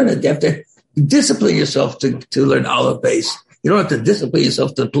 you learn it. You have to discipline yourself to learn olive base. You don't have to discipline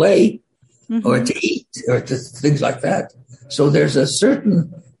yourself to play or to eat or to things like that. So there's a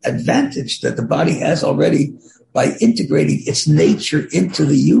certain advantage that the body has already by integrating its nature into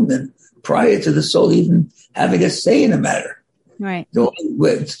the human prior to the soul even having a say in the matter. Right. The only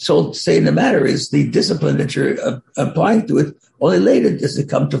way soul say in the matter is the discipline that you're applying to it. Only later does it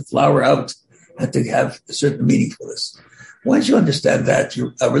come to flower out and to have a certain meaningfulness. Once you understand that,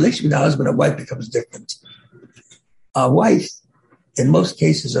 your relationship with a husband and wife becomes different. A wife, in most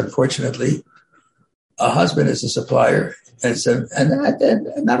cases, unfortunately, a husband is a supplier, and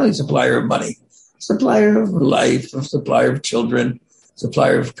not only a supplier of money, supplier of life, a supplier of children,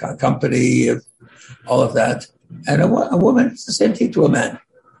 supplier of company, of all of that. And a woman, it's the same thing to a man.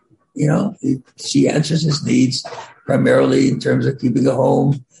 She answers his needs primarily in terms of keeping a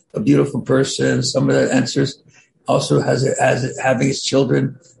home, a beautiful person. Some of the answers also has having his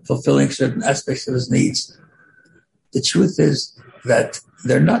children, fulfilling certain aspects of his needs. The truth is that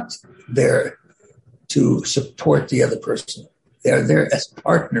they're not there to support the other person. They are there as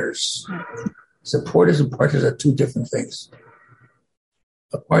partners. Supporters and partners are two different things.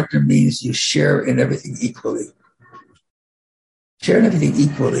 A partner means you share in everything equally. Share in everything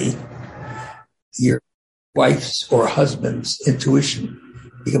equally, your wife's or husband's intuition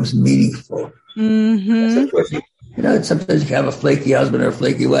becomes meaningful. Mm-hmm. Sometimes you can have a flaky husband or a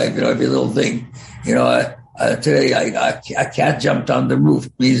flaky wife, every little thing. Today a cat jumped on the roof.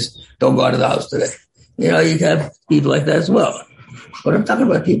 Please don't go out of the house today. You can have people like that as well. But I'm talking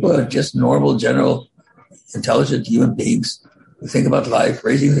about people who are just normal, general, intelligent human beings who think about life,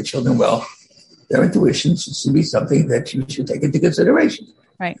 raising their children well. Their intuition should be something that you should take into consideration.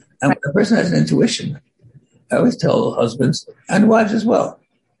 Right. And when a person has an intuition, I always tell husbands and wives as well,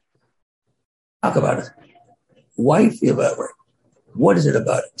 talk about it. Why feel that way? What is it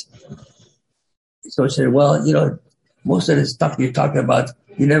about it? So I said, well, most of the stuff you're talking about,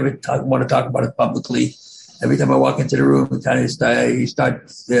 you never want to talk about it publicly. Every time I walk into the room, you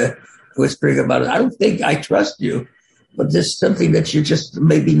start whispering about it. I don't think I trust you, but there's something that you're just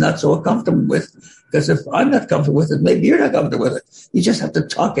maybe not so comfortable with. Because if I'm not comfortable with it, maybe you're not comfortable with it. You just have to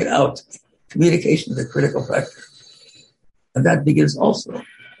talk it out. Communication is a critical factor. And that begins also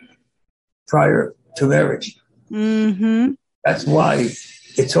prior to marriage. Mm-hmm. That's why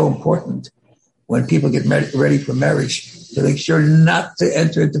it's so important when people get ready for marriage to make sure not to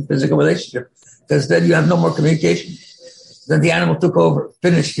enter into physical relationship, because then you have no more communication. Then the animal took over.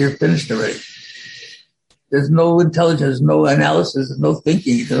 You're finished already. There's no intelligence, no analysis, no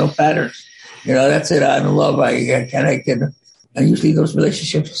thinking, there's no patterns. That's it. I'm in love. I can. And usually those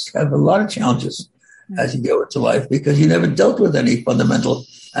relationships have a lot of challenges as you go into life because you never dealt with any fundamental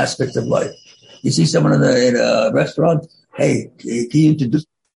aspect of life. You see someone in a restaurant, hey, can you introduce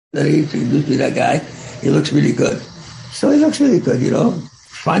me to that guy? He looks really good. So he looks really good,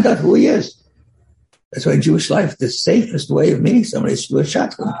 Find out who he is. That's why in Jewish life, the safest way of meeting somebody is through a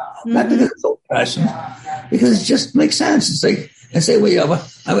shotgun. Mm-hmm. Not because it's old-fashioned, because it just makes sense. It's like, and say, well,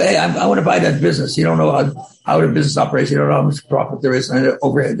 I want to buy that business. You don't know how the business operates. You don't know how much profit there is and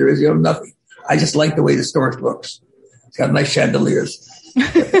overhead there is. You know nothing. I just like the way the store looks. It's got nice chandeliers.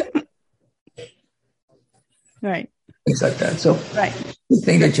 Right. Things like that. So right. The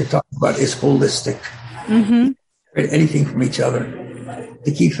thing that you're talking about is holistic. Mm-hmm. Anything from each other.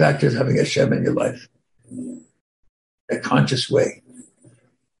 The key factor is having Hashem in your life. A conscious way.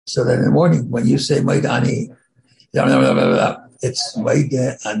 So that in the morning, when you say, Maidani, it's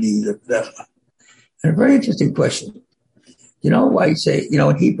Maidani. And a very interesting question. You know why you say,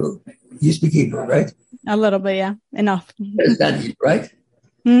 in Hebrew, you speak Hebrew, right? A little bit, yeah. Enough. What does that mean, right?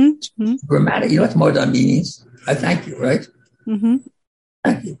 Mm-hmm. Grammatic. You know what Maidani means? I thank you, right? Mm-hmm.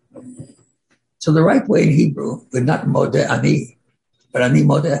 Thank you. So the right way in Hebrew would not modeh ani, but ani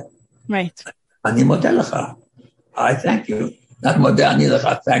modeh. Right. Ani modeh lecha. I thank you. Not modeh ani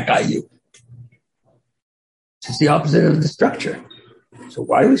lecha, thank I you. It's the opposite of the structure. So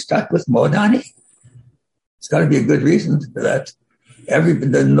why do we start with modeh ani? It's got to be a good reason for that.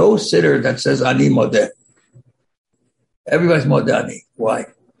 There's no sitter that says ani modeh. Everybody's modeh ani. Why?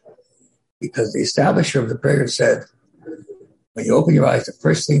 Because the establisher of the prayer said, when you open your eyes, the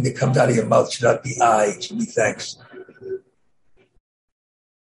first thing that comes out of your mouth should not be I, it should be thanks.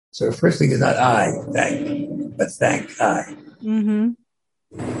 So the first thing is not I, thank, but thank I. Mm-hmm.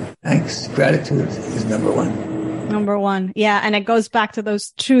 Thanks, gratitude is number one. Number one, yeah, and it goes back to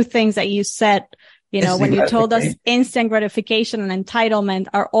those two things that you said, when you told us instant gratification and entitlement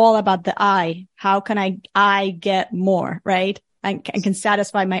are all about the I. How can I get more, right? I can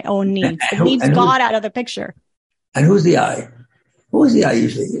satisfy my own needs. It leaves God out of the picture. And who's the I? Who is the I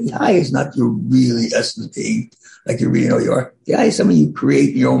usually? The I is not your really essence being, like you really know you are. The I is something you create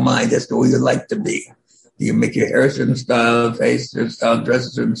in your own mind as to who you like to be. You make your hair a certain style, face a certain style, dress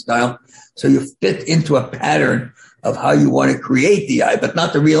a certain style. So you fit into a pattern of how you want to create the I, but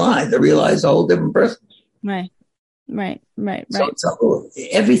not the real I. The real I is a whole different person. Right. So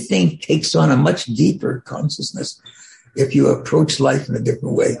everything takes on a much deeper consciousness if you approach life in a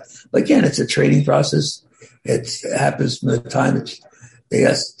different way. But again, it's a training process. It happens from the time that they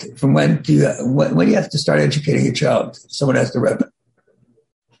ask, from when do you have to start educating your child? Someone asked the Rabbi.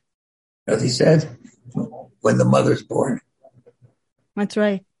 As he said, when the mother's born. That's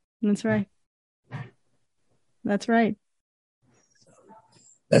right. That's right.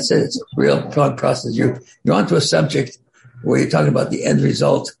 That's it. It's a real long process. You're onto a subject where you're talking about the end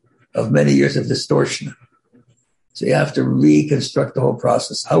result of many years of distortion. So you have to reconstruct the whole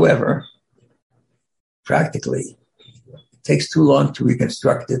process. However, practically, it takes too long to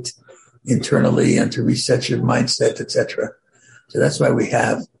reconstruct it internally and to reset your mindset, etc. So that's why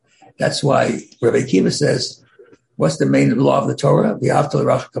Rabbi Akiva says, what's the main law of the Torah? V'ahavta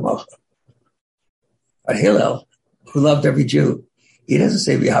l'reacha kamocha. But Hillel, who loved every Jew, he doesn't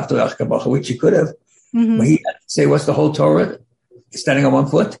say v'ahavta l'reacha kamocha, which he could have. Mm-hmm. But he had to say, what's the whole Torah? Standing on one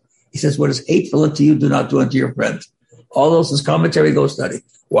foot. He says, what is hateful unto you, do not do unto your friend. All those is commentary, go study.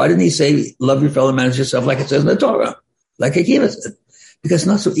 Why didn't he say, love your fellow man as yourself, like it says in the Torah? Like Akiva said. Because it's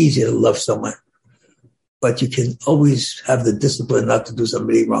not so easy to love someone. But you can always have the discipline not to do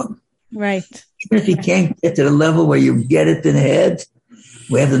somebody wrong. Right. Even if you can't get to the level where you get it in the head,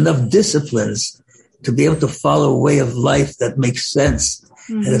 we have enough disciplines to be able to follow a way of life that makes sense.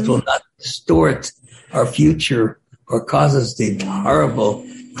 Mm-hmm. And it will not distort our future or cause us the horrible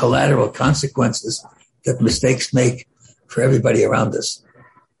collateral consequences that mistakes make for everybody around us.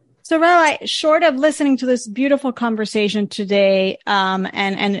 So, Rabbi, short of listening to this beautiful conversation today,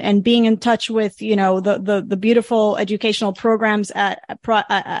 and being in touch with, the beautiful educational programs at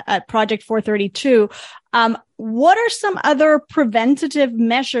Project 432, what are some other preventative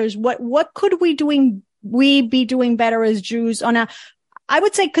measures? What could we be doing better as Jews on a, I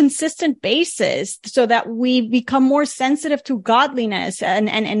would say, consistent basis so that we become more sensitive to godliness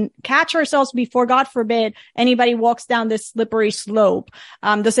and catch ourselves before, God forbid, anybody walks down this slippery slope?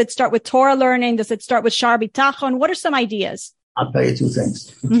 Does it start with Torah learning? Does it start with Shar B'tachon? What are some ideas? I'll tell you two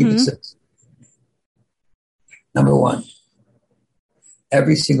things. Keep it simple. Number one,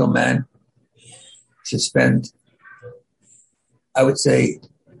 every single man should spend, I would say,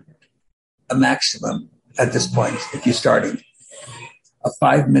 a maximum at this point, if you're starting, of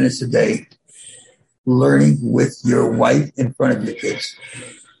 5 minutes a day learning with your wife in front of your kids.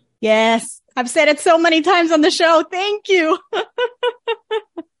 Yes. I've said it so many times on the show. Thank you.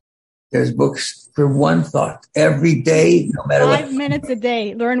 There's books for one thought every day, no matter 5 minutes a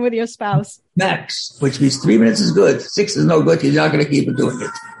day. Learn with your spouse. Max, which means 3 minutes is good. 6 is no good. You're not going to keep it doing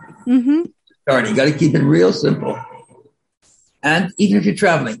it. Mm-hmm. You got to keep it real simple. And even if you're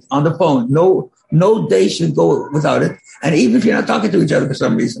traveling on the phone, no day should go without it. And even if you're not talking to each other for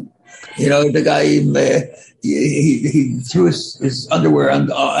some reason, the guy he threw his underwear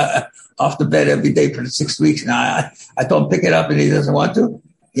off the bed every day for 6 weeks. And I told him pick it up, and he doesn't want to.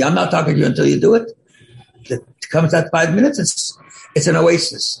 Yeah, I'm not talking to you until you do it. It comes at 5 minutes. It's an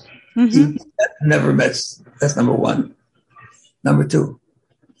oasis. Mm-hmm. That never mess. That's number one. Number two,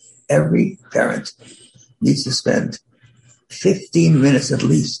 every parent needs to spend 15 minutes at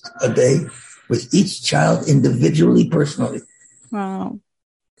least a day with each child individually, personally. Wow.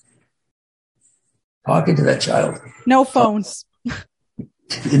 Talking to that child. No phones.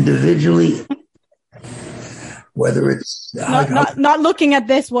 Individually. Whether it's not looking at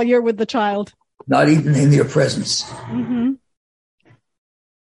this while you're with the child. Not even in your presence. Mm-hmm.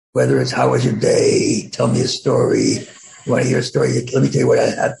 Whether it's how was your day? Tell me a story. You want to hear a story? Let me tell you what I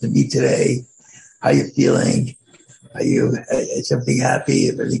had to meet today. How you feeling? Is everything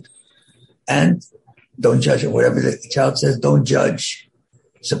happy? And don't judge it. Whatever the child says, don't judge.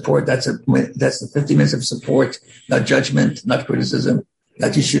 Support. That's the 50 minutes of support, not judgment, not criticism.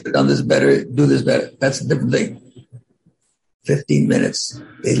 That you should have done this better, do this better. That's a different thing. 15 minutes.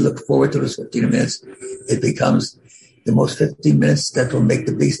 They look forward to those 15 minutes. It becomes the most 15 minutes that will make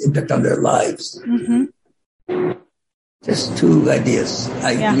the biggest impact on their lives. Mm-hmm. Just two ideas.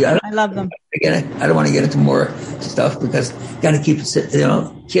 I love them. Again, I don't want to get into more stuff because you got to keep it,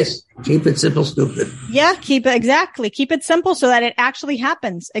 keep it simple, stupid. Yeah, keep it simple so that it actually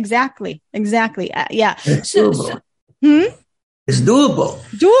happens. Exactly. Yeah. It's doable. It's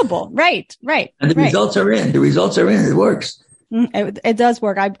doable. Right. And the results are in. It works. It does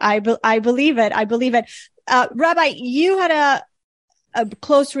work. I believe it. Rabbi, you had a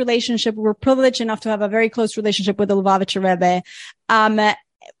close relationship. We're privileged enough to have a very close relationship with the Lubavitcher Rebbe.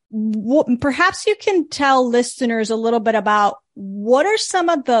 Perhaps you can tell listeners a little bit about what are some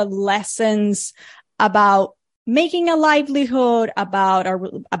of the lessons about making a livelihood,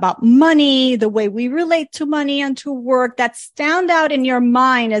 about money, the way we relate to money and to work that stand out in your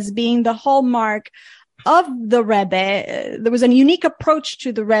mind as being the hallmark of the Rebbe. There was a unique approach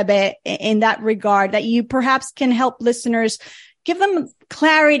to the Rebbe in that regard that you perhaps can help listeners give them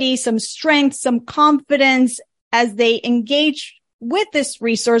clarity, some strength, some confidence as they engage with this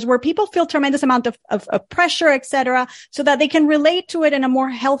resource where people feel tremendous amount of pressure, etc., so that they can relate to it in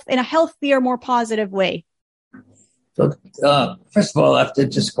a healthier, more positive way. So, first of all, I have to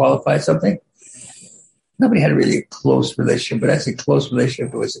just qualify something. Nobody had really a close relationship, but I say close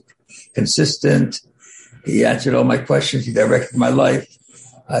relationship. It was consistent. He answered all my questions. He directed my life.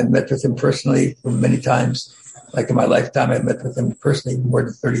 I met with him personally many times. Like in my lifetime, I met with him personally more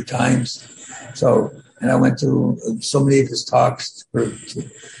than 30 times. And I went to so many of his talks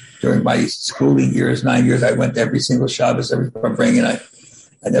during my schooling years, 9 years. I went to every single Shabbos, every bring, and I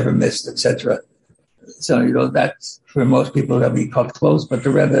never missed, etc. So, that's for most people that we called close, but the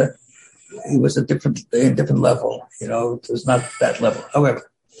Rebbe, he was a different level. It was not that level.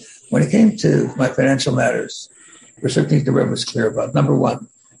 However, when it came to my financial matters, there were certain things the Rebbe was clear about. Number one,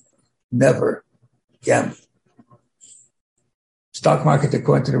 never gamble. Stock market,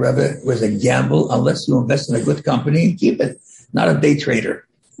 according to the Rebbe, was a gamble unless you invest in a good company and keep it, not a day trader.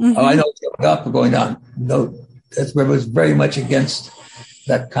 Mm-hmm. Oh, I know it's going up or going down. No, the Rebbe was very much against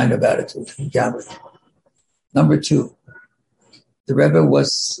that kind of attitude, gambling. Number two, the Rebbe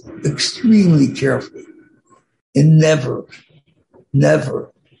was extremely careful in never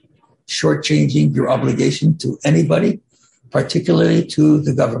shortchanging your obligation to anybody, particularly to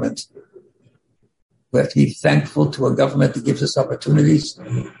the government. We have to be thankful to a government that gives us opportunities.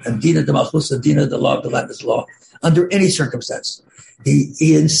 And Dina de Malchusa, Dina, the law of the land is law. Under any circumstance,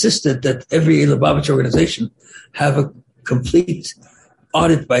 he insisted that every Lubavitcher organization have a complete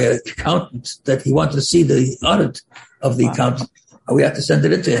audit by an accountant, that he wanted to see the audit of the accountant. We have to send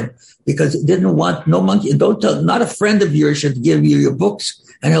it into him because he didn't want no monkey. Not a friend of yours should give you your books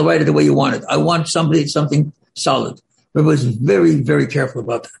and he'll write it the way you want it. I want something solid. But was very, very careful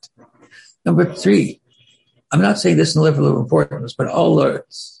about that. Number three, I'm not saying this in a level of importance, but all are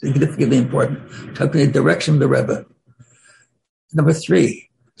significantly important. Talking the direction of the Rebbe. Number three,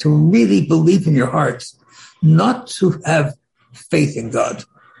 to really believe in your heart, not to have faith in God,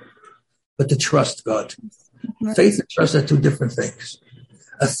 but to trust God. Right. Faith and trust are two different things.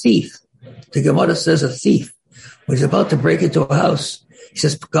 A thief The Gemara says a thief, when he's about to break into a house, he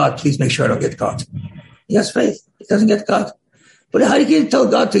says, God, please make sure I don't get caught. He has faith. He doesn't get caught. But how do you tell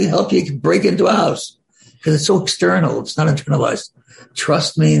God to help you break into a house? Because it's so external. It's not internalized.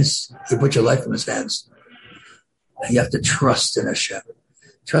 Trust means you put your life in his hands. And you have to trust in Hashem.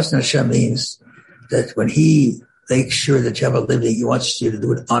 Trust in Hashem means that when he makes sure that you have a living, he wants you to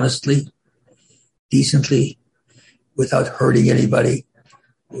do it honestly, decently, without hurting anybody,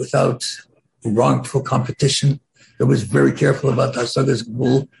 without wrongful competition. He was very careful about Hasagas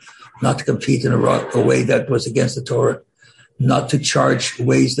Gvul, not to compete in a way that was against the Torah, not to charge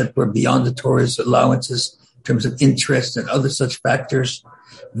ways that were beyond the Torah's allowances in terms of interest and other such factors.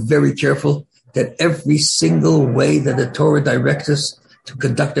 Very careful that every single way that the Torah directs us to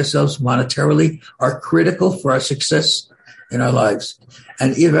conduct ourselves monetarily are critical for our success in our lives.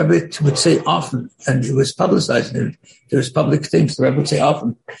 And the Rabbi would say often, and it was publicized, and there's public things the Rabbi would say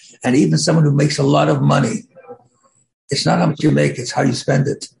often, and even someone who makes a lot of money, it's not how much you make, it's how you spend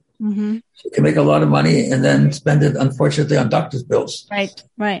it. Mm-hmm. You can make a lot of money and then spend it, unfortunately, on doctor's bills.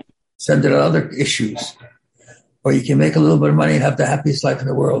 Right. Spend it on other issues. Or you can make a little bit of money and have the happiest life in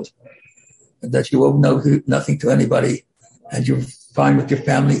the world. And that you owe nothing to anybody. And you're fine with your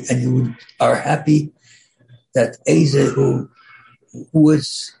family. And you are happy that Eze, who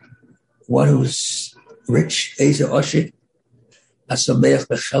is one who's rich, Eze Oshik, Asameach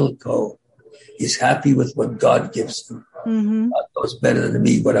Bechelko, is happy with what God gives him. Mm-hmm. God knows better than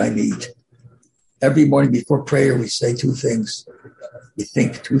me what I need. Every morning before prayer, we say two things. We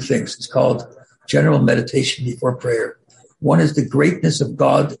think two things. It's called general meditation before prayer. One is the greatness of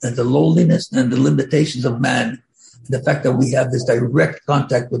God and the lowliness and the limitations of man. The fact that we have this direct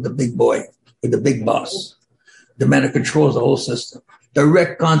contact with the big boy, with the big boss, the man who controls the whole system.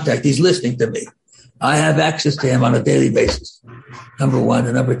 Direct contact. He's listening to me. I have access to him on a daily basis. Number one.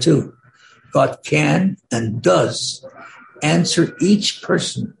 And number two, God can and does answer each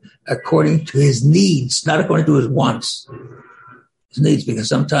person according to his needs, not according to his wants. His needs, because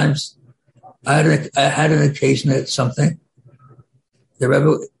sometimes I had an occasion at something.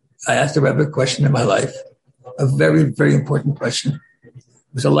 I asked the Rebbe a question in my life, a very, very important question. It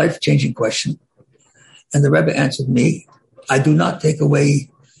was a life-changing question. And the Rebbe answered me, I do not take away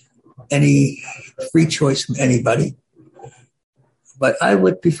any free choice from anybody, but I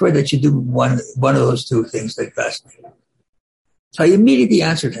would prefer that you do one of those two things that fascinated me. So I immediately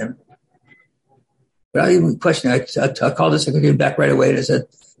answered him. Without even questioning, I called the secretary back right away and I said,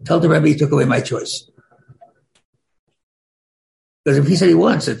 tell the Rebbe he took away my choice. Because if he said he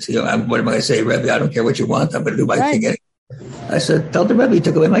wants it, what am I going to say, Rebbe? I don't care what you want. I'm going to do my thing anyway. I said, tell the Rebbe he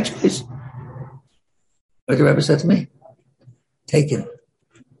took away my choice. What the Rebbe said to me, taken.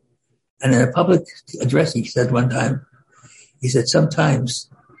 And in a public address, he said one time, he said, sometimes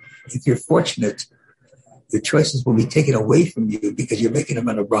if you're fortunate, your choices will be taken away from you because you're making them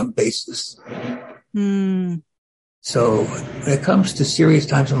on a wrong basis. Mm. So when it comes to serious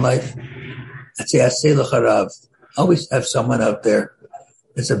times in life, I'd say, Aseh l'charav. Always have someone out there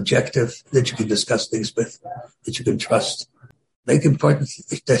that's objective, that you can discuss things with, that you can trust. Make important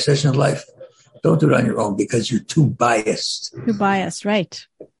decisions in life. Don't do it on your own because you're too biased. Too biased, right.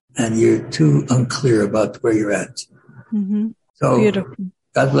 And you're too unclear about where you're at. Mm-hmm. So beautiful.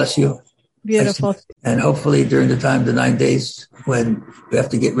 God bless you. Beautiful. And hopefully during the 9 days when we have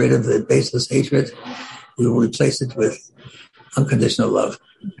to get rid of the baseless hatred, we will replace it with unconditional love.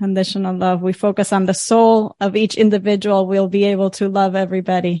 Unconditional love. We focus on the soul of each individual. We'll be able to love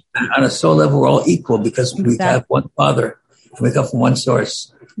everybody. And on a soul level, we're all equal because we have one Father and we come from one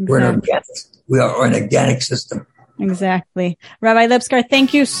source. Exactly. We are an organic system. Exactly. Rabbi Lipskar,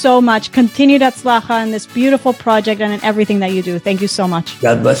 thank you so much. Continued Hatzlacha in this beautiful project and in everything that you do. Thank you so much.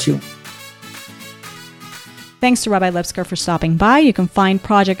 God bless you. Thanks to Rabbi Lipskar for stopping by. You can find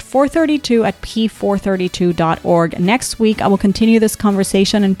Project 432 at p432.org. Next week, I will continue this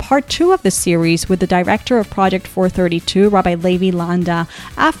conversation in part 2 of the series with the director of Project 432, Rabbi Levi Landa,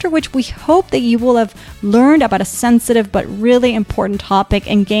 after which we hope that you will have learned about a sensitive but really important topic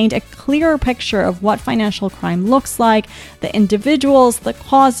and gained a clearer picture of what financial crime looks like, the individuals, the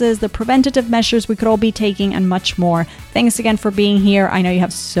causes, the preventative measures we could all be taking, and much more. Thanks again for being here. I know you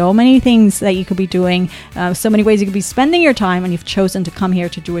have so many things that you could be doing, so many ways you could be spending your time, and you've chosen to come here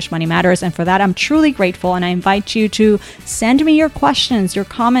to Jewish Money Matters. And for that, I'm truly grateful. And I invite you to send me your questions, your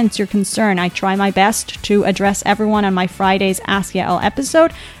comments, your concern. I try my best to address everyone on my Friday's Ask Yael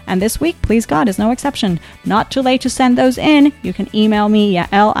episode. And this week, please God, is no exception. Not too late to send those in. You can email me,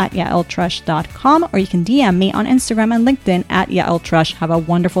 yael@yaeltrush.com, or you can DM me on Instagram and LinkedIn @yaeltrush. Have a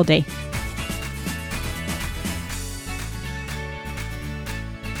wonderful day.